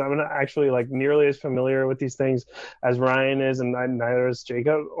question, because I'm not actually like nearly as familiar with these things as Ryan is, and neither is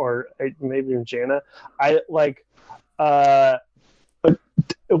Jacob, or maybe even Jana. I like,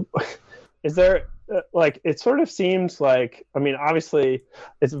 is there? Like, it sort of seems like, I mean, obviously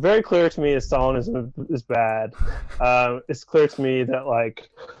it's very clear to me that Stalinism is bad. It's clear to me that like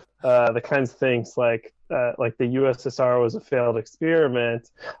the kinds of things like the USSR was a failed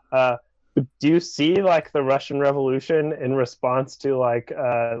experiment. Do you see like the Russian Revolution in response to like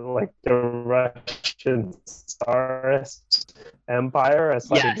the Russian Tsarist Empire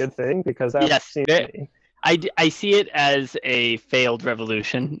as like a good thing? Because that seems to me. I see it as a failed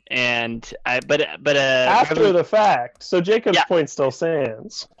revolution, but after the fact. So Jacob's point still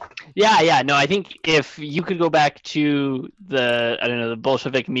stands. Yeah. No, I think if you could go back to the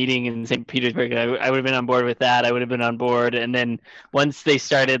Bolshevik meeting in St. Petersburg, I would have been on board with that. I would have been on board, and then once they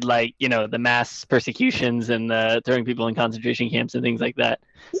started the mass persecutions and throwing people in concentration camps and things like that.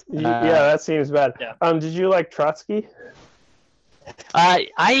 That seems bad. Yeah. Did you like Trotsky? I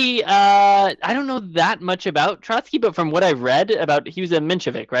don't know that much about Trotsky, but from what I've read about, he was a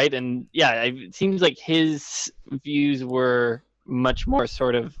Menshevik, right? And it seems like his views were much more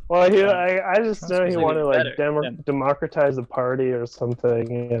sort of. Well, I just know he wanted like democratize the party or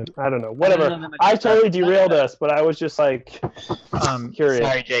something. And I don't know, whatever. I totally derailed us, but I was just like curious.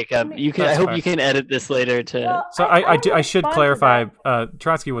 Sorry, Jacob. I hope you can edit this later to. Well, So I should clarify.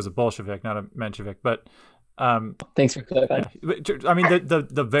 Trotsky was a Bolshevik, not a Menshevik, but. Thanks for clarifying. I mean,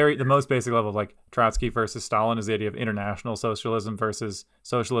 the most basic level of like Trotsky versus Stalin is the idea of international socialism versus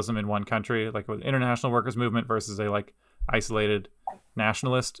socialism in one country, like with international workers movement versus a like isolated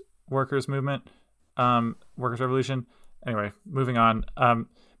nationalist workers movement, workers revolution. Anyway, moving on.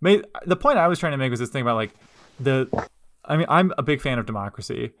 The point I was trying to make was this thing about like I'm a big fan of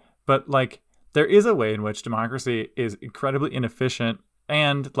democracy, but like there is a way in which democracy is incredibly inefficient,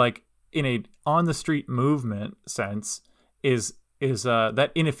 and like in a on the street movement sense is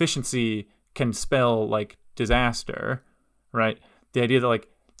that inefficiency can spell like disaster, right? The idea that like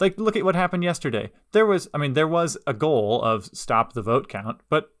look at what happened yesterday. There was a goal of stop the vote count,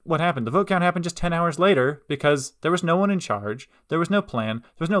 but what happened? The vote count happened just 10 hours later because there was no one in charge. There was no plan.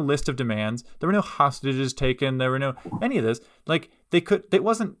 There was no list of demands. There were no hostages taken. There were no any of this. Like it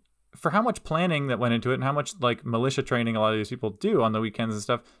wasn't for how much planning that went into it and how much like militia training a lot of these people do on the weekends and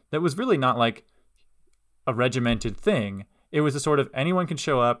stuff, that was really not like a regimented thing. It was a sort of anyone can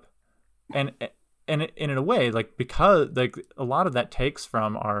show up, and in a way, like, because like a lot of that takes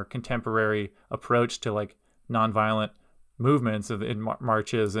from our contemporary approach to like nonviolent movements in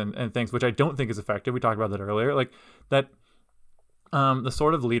marches and things, which I don't think is effective. We talked about that earlier, like that. The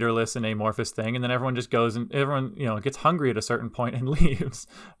sort of leaderless and amorphous thing, and then everyone just goes and everyone gets hungry at a certain point and leaves.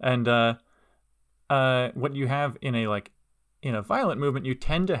 And what you have in a violent movement, you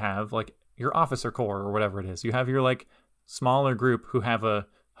tend to have like your officer corps or whatever it is. You have your like smaller group who have a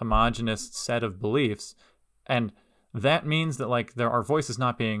homogenous set of beliefs, and that means that like there are voices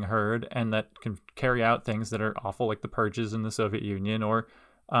not being heard and that can carry out things that are awful, like the purges in the Soviet Union, or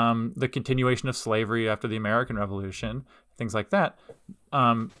the continuation of slavery after the American Revolution, things like that.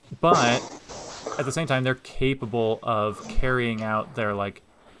 But at the same time, they're capable of carrying out their like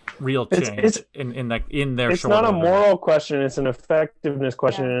real change in their. It's not a moral question; it's an effectiveness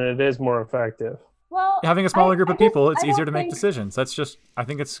question, and it is more effective. Well, having a smaller group of people, it's easier to make decisions. That's just, I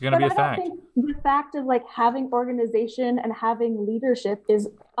think it's going to be a fact. I think the fact of like having organization and having leadership is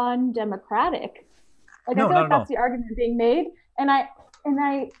undemocratic. Like I feel like that's the argument being made, and I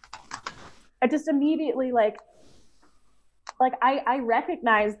just immediately like I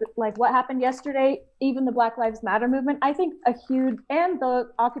recognize that like what happened yesterday, even the Black Lives Matter movement, I think a huge, and the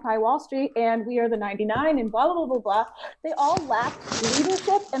Occupy Wall Street and We Are the 99 and blah, blah, blah, blah, they all lacked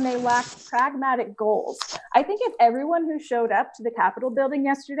leadership and they lacked pragmatic goals. I think if everyone who showed up to the Capitol building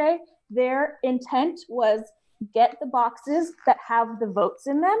yesterday, their intent was get the boxes that have the votes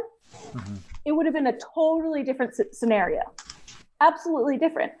in them, it would have been a totally different scenario. Absolutely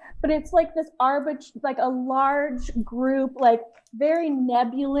different. But it's like this like a large group, like very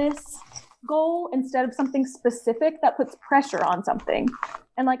nebulous goal instead of something specific that puts pressure on something.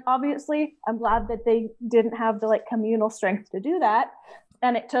 And like, obviously, I'm glad that they didn't have the like communal strength to do that.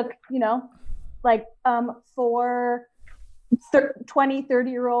 And it took, like for 20,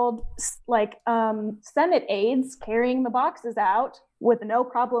 30-year-old like Senate aides carrying the boxes out with no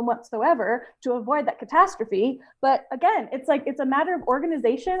problem whatsoever to avoid that catastrophe. But again, it's like, it's a matter of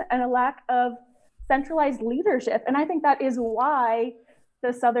organization and a lack of centralized leadership. And I think that is why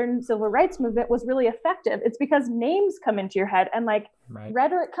the Southern Civil Rights Movement was really effective. It's because names come into your head and like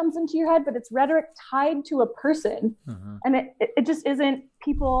rhetoric comes into your head, but it's rhetoric tied to a person. And it just isn't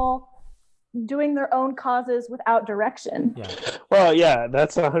people doing their own causes without direction. Well, yeah,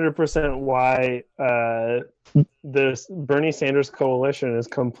 that's 100% why the Bernie Sanders coalition is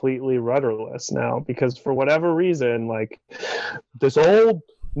completely rudderless now, because for whatever reason, like this old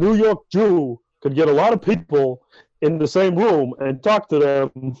New York Jew could get a lot of people in the same room and talk to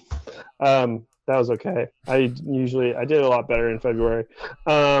them. That was okay. I did a lot better in February.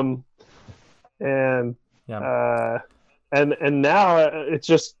 And now it's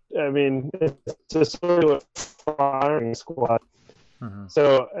just, I mean, it's a sort of firing squad.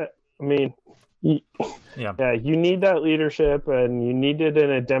 So, I mean, you need that leadership, and you need it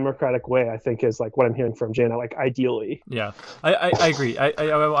in a democratic way, I think, is like what I'm hearing from Jana, like ideally. Yeah, I agree. I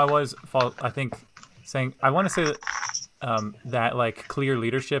think saying, I want to say that that like clear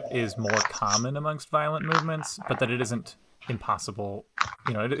leadership is more common amongst violent movements, but that it isn't impossible.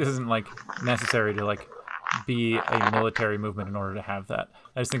 It isn't like necessary to like be a military movement in order to have that.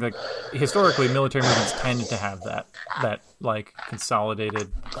 I just think like historically military movements tend to have that like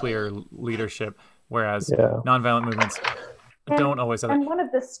consolidated clear leadership, whereas nonviolent movements don't always have that. And one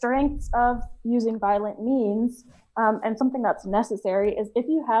of the strengths of using violent means and something that's necessary is if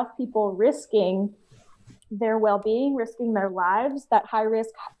you have people risking their well-being, risking their lives, that high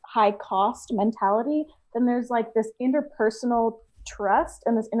risk, high cost mentality, then there's like this interpersonal trust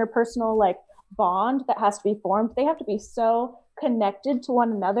and this interpersonal like bond that has to be formed. They have to be so connected to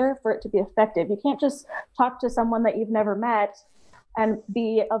one another for it to be effective. You can't just talk to someone that you've never met and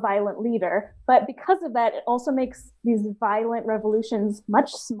be a violent leader. But because of that, it also makes these violent revolutions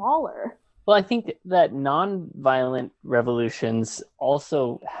much smaller. Well, I think that non-violent revolutions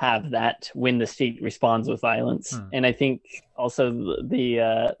also have that when the state responds with violence. And I think also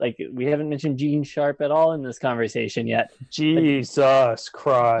the like we haven't mentioned Gene Sharp at all in this conversation yet. Jesus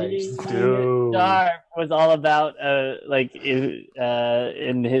Christ, dude. Sharp was all about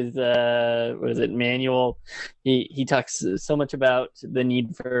in his manual, he talks so much about the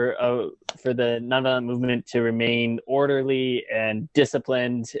need for the nonviolent movement to remain orderly and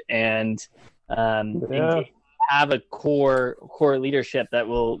disciplined and have a core leadership that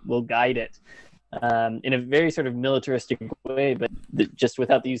will guide it in a very sort of militaristic way, but just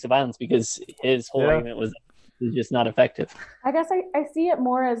without the use of violence, because his whole argument was just not effective. I guess I see it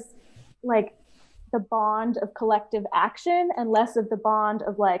more as like the bond of collective action and less of the bond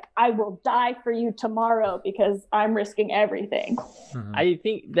of like, I will die for you tomorrow because I'm risking everything. I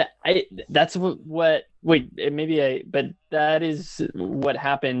think that that's what but that is what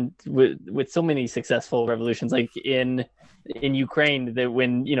happened with so many successful revolutions, like in Ukraine, that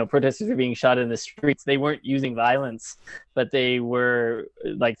when protesters were being shot in the streets, they weren't using violence, but they were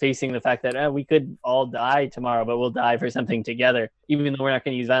like facing the fact that we could all die tomorrow, but we'll die for something together, even though we're not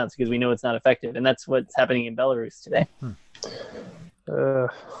going to use violence because we know it's not effective. And that's what's happening in Belarus today.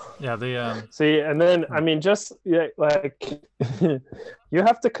 Yeah, the See, and then I mean, just like you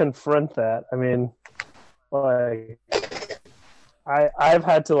have to confront that. I mean, like I've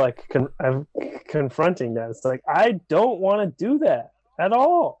had to like I'm confronting that. It's like I don't want to do that at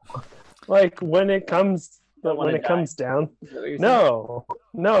all. Like when it comes down, no,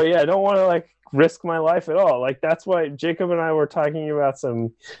 yeah, I don't want to like risk my life at all. Like that's why Jacob and I were talking about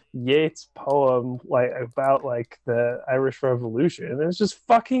some Yeats poem like about like the Irish Revolution, and it's just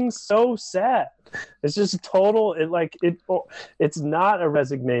fucking so sad. It's just total. It's not a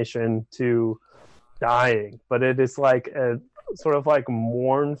resignation to dying, but it is like a sort of like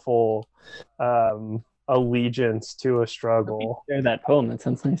mournful allegiance to a struggle. Share that poem. That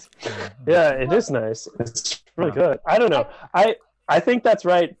sounds nice. Yeah, it is nice. It's really good. I don't know. I think that's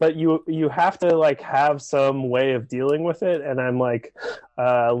right, but you have to like have some way of dealing with it, and I'm like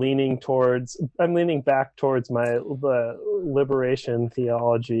leaning back towards the liberation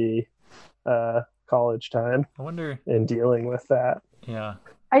theology college time. I wonder in dealing with that. Yeah.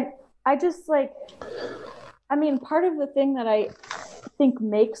 I just like, I mean, part of the thing that I think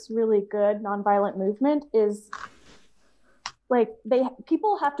makes really good nonviolent movement is like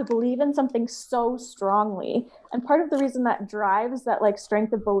people have to believe in something so strongly, and part of the reason that drives that like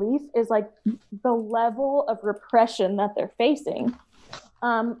strength of belief is like the level of repression that they're facing,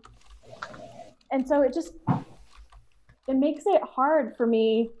 and so it makes it hard for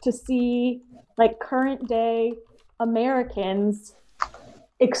me to see like current day Americans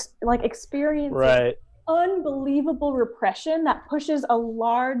experiencing right. unbelievable repression that pushes a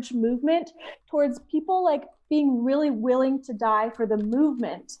large movement towards people like being really willing to die for the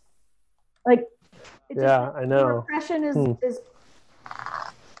movement. Like, I know. Repression is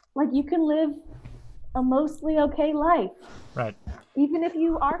like you can live a mostly okay life, right? Even if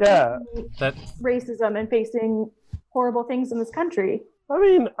you are that racism and facing horrible things in this country. I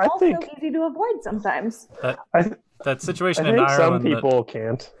mean, I also think easy to avoid sometimes. That situation I think in Ireland. Some people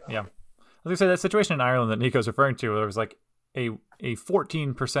can't. Yeah, I was gonna say that situation in Ireland that Niko's referring to, where there was like a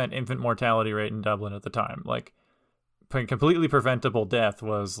 14% infant mortality rate in Dublin at the time. Like, completely preventable death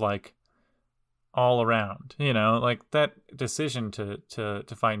was like all around. You know, like that decision to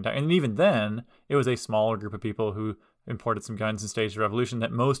find, and even then, it was a smaller group of people who imported some guns and staged a revolution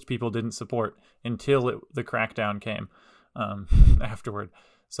that most people didn't support until the crackdown came afterward.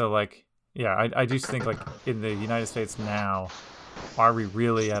 So like, yeah, I just think like in the United States now, are we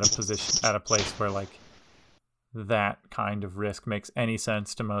really at a place where like that kind of risk makes any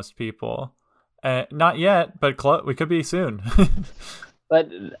sense to most people? Not yet, but we could be soon. But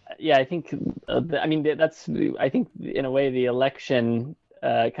yeah, I think that's I think in a way the election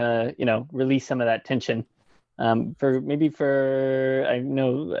kind of released some of that tension. I know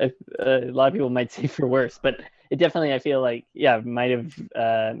a lot of people might say for worse, but it definitely, I feel like, might have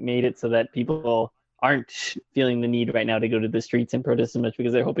made it so that people aren't feeling the need right now to go to the streets and protest as much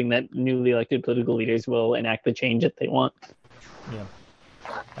because they're hoping that newly elected political leaders will enact the change that they want. Yeah.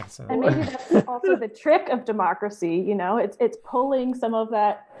 And maybe that's also the trick of democracy, it's pulling some of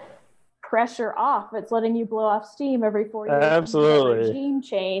that pressure off. It's letting you blow off steam every 4 years. Absolutely. Regime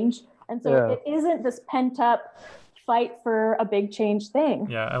change. And so it isn't this pent up fight for a big change thing.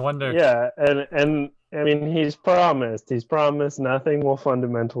 Yeah, I wonder. Yeah, and I mean, he's promised nothing will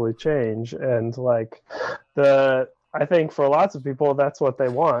fundamentally change. And like I think for lots of people, that's what they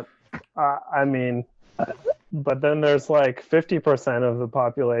want. I mean, but then there's like 50% of the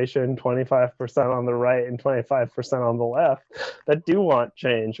population, 25% on the right and 25% on the left that do want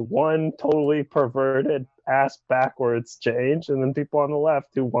change. One totally perverted ass backwards change, and then people on the left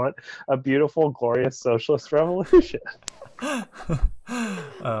who want a beautiful, glorious socialist revolution. Oh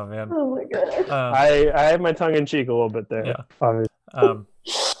man! Oh my god! I had my tongue in cheek a little bit there. Yeah. Obviously.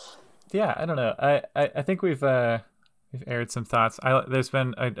 Yeah, I don't know. I think we've aired some thoughts. There's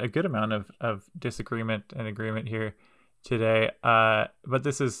been a good amount of disagreement and agreement here today. But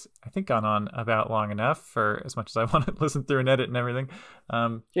this is, I think, gone on about long enough for as much as I want to listen through and edit and everything.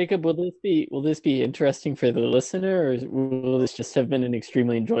 Jacob, will this be interesting for the listener, or will this just have been an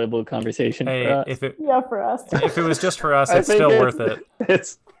extremely enjoyable conversation for us? For us. If it was just for us, it's still worth it.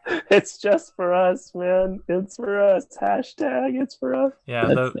 It's just for us, man. It's for us. Hashtag it's for us.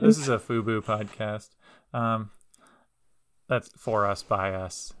 Yeah, this is a FUBU podcast. That's for us, by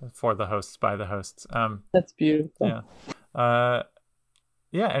us, for the hosts, by the hosts. That's beautiful. Yeah.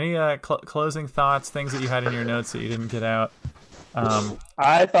 Any closing thoughts, things that you had in your notes that you didn't get out?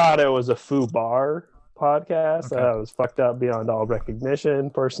 I thought it was a FUBAR podcast. Okay. That was fucked up beyond all recognition,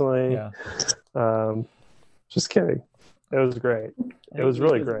 personally. Yeah. Just kidding. It was great. It was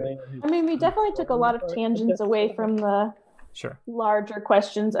really great. I mean, we definitely took a lot of tangents away from the Sure. larger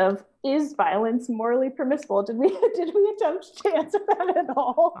questions of, is violence morally permissible? Did we attempt to answer that at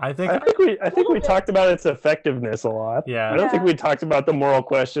all? I think I think we talked about its effectiveness a lot. Yeah. I don't think we talked about the moral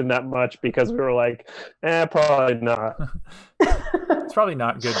question that much because we were like, probably not. it's probably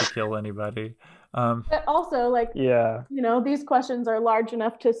not good to kill anybody. But also, like, Yeah. you know, these questions are large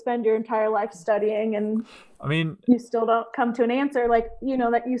enough to spend your entire life studying, and I mean, you still don't come to an answer. Like, you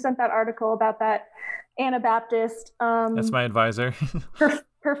know, that you sent that article about that Anabaptist that's my advisor.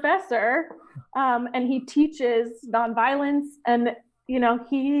 professor, and he teaches nonviolence, and you know,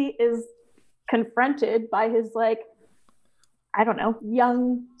 he is confronted by his, like, I don't know,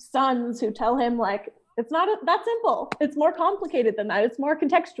 young sons who tell him, like, it's not that simple. It's more complicated than that. It's more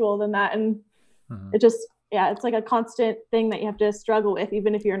contextual than that. And it just, it's like a constant thing that you have to struggle with,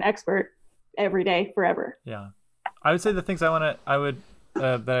 even if you're an expert, every day, forever. Yeah. I would say the things I want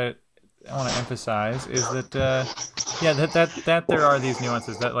to emphasize is that, that there are these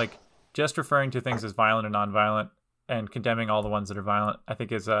nuances that, like, just referring to things as violent or nonviolent and condemning all the ones that are violent, I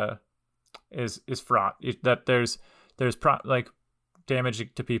think is fraught. That there's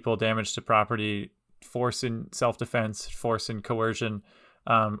damage to people, damage to property, force in self-defense, force in coercion,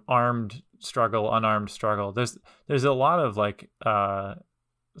 armed struggle, unarmed struggle. There's a lot of, like,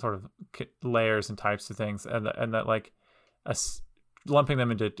 sort of layers and types of things, and that like lumping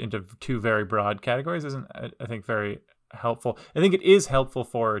them into two very broad categories isn't, I think, very helpful. I think it is helpful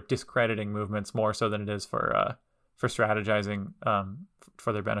for discrediting movements more so than it is for strategizing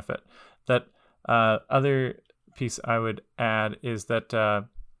for their benefit. That other piece I would add is that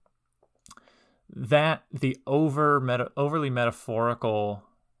that the overly metaphorical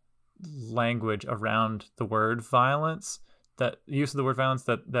language around the word violence, that use of the word violence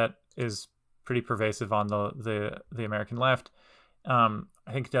that is pretty pervasive on the American left, I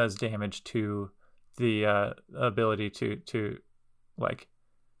think does damage to the ability to like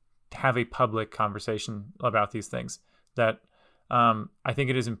have a public conversation about these things. That I think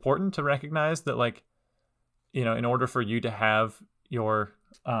it is important to recognize that, like, you know, in order for you to have your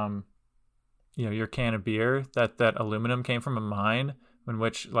your can of beer, that aluminum came from a mine in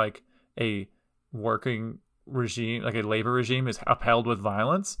which, like, a working regime, like a labor regime, is upheld with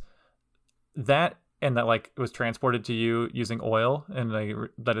violence, that like it was transported to you using oil, and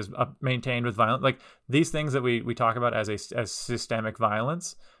that is maintained with violence. Like, these things that we talk about as systemic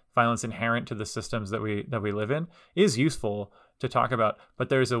violence inherent to the systems that we live in, is useful to talk about, but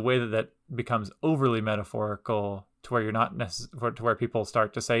there's a way that becomes overly metaphorical to where you're not to where people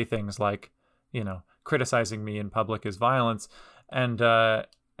start to say things like, you know, criticizing me in public is violence, and to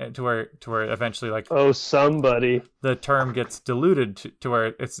where eventually, like, somebody, the term gets diluted to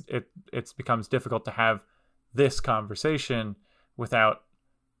where it becomes difficult to have this conversation without,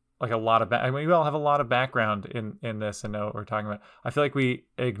 like, a lot of I mean, we all have a lot of background in this and know what we're talking about. I feel like we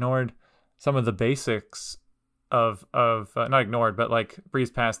ignored some of the basics of not ignored, but, like,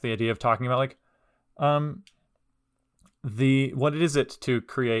 breezed past the idea of talking about, like, what is it to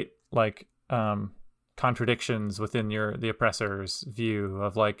create, like, contradictions within the oppressor's view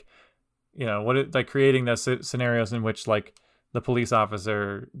of, like, you know, like creating those scenarios in which, like, the police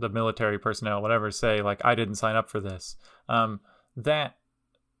officer, the military personnel, whatever, say, like, I didn't sign up for this. That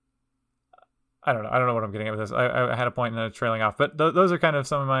I don't know what I'm getting at with this. I had a point and trailing off, but those are kind of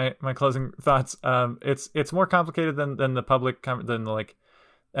some of my closing thoughts. It's more complicated than the public, than the, like,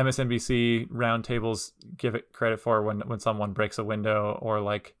 MSNBC roundtables give it credit for when someone breaks a window or,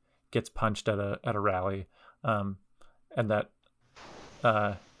 like, gets punched at a rally, and that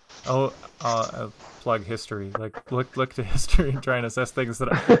I'll plug history. Like, look to history and try and assess things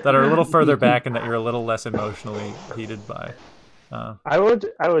that are a little further back and that you're a little less emotionally heated by. I would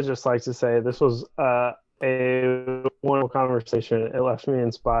just like to say this was a wonderful conversation. It left me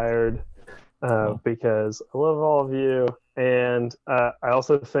inspired because I love all of you, and I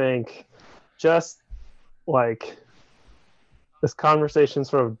also think just, like, this conversation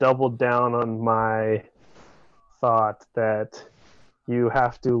sort of doubled down on my thought that you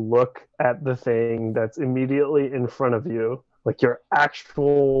have to look at the thing that's immediately in front of you, like your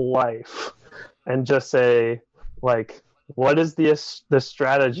actual life, and just say, like, what is the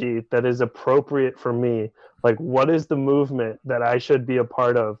strategy that is appropriate for me? Like, what is the movement that I should be a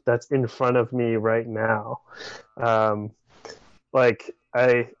part of that's in front of me right now? Like,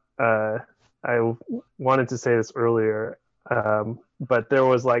 I wanted to say this earlier, but there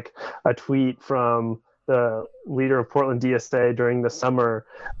was, like, a tweet from the leader of Portland DSA during the summer,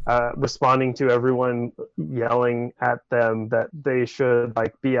 responding to everyone yelling at them that they should,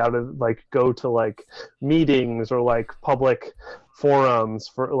 like, be out of, like, go to, like, meetings or, like, public forums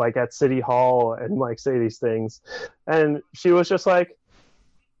for like at City Hall and like say these things. And she was just like,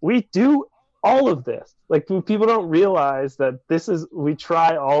 we do all of this. Like people don't realize that we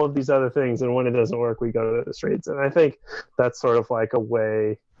try all of these other things, and when it doesn't work, we go to the streets. And I think that's sort of like a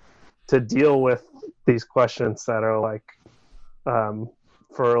way to deal with these questions that are like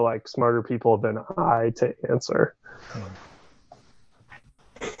for like smarter people than I to answer.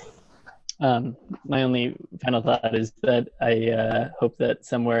 My only final thought is that I hope that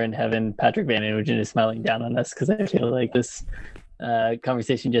somewhere in heaven Patrick Van Ogen is smiling down on us, because I feel like this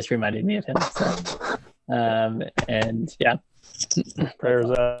conversation just reminded me of him. So, and yeah,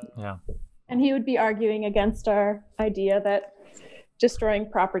 prayers up. Yeah. And he would be arguing against our idea that destroying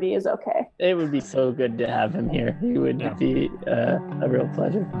property is okay. It would be so good to have him here. He would be a real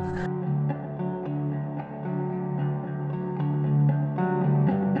pleasure.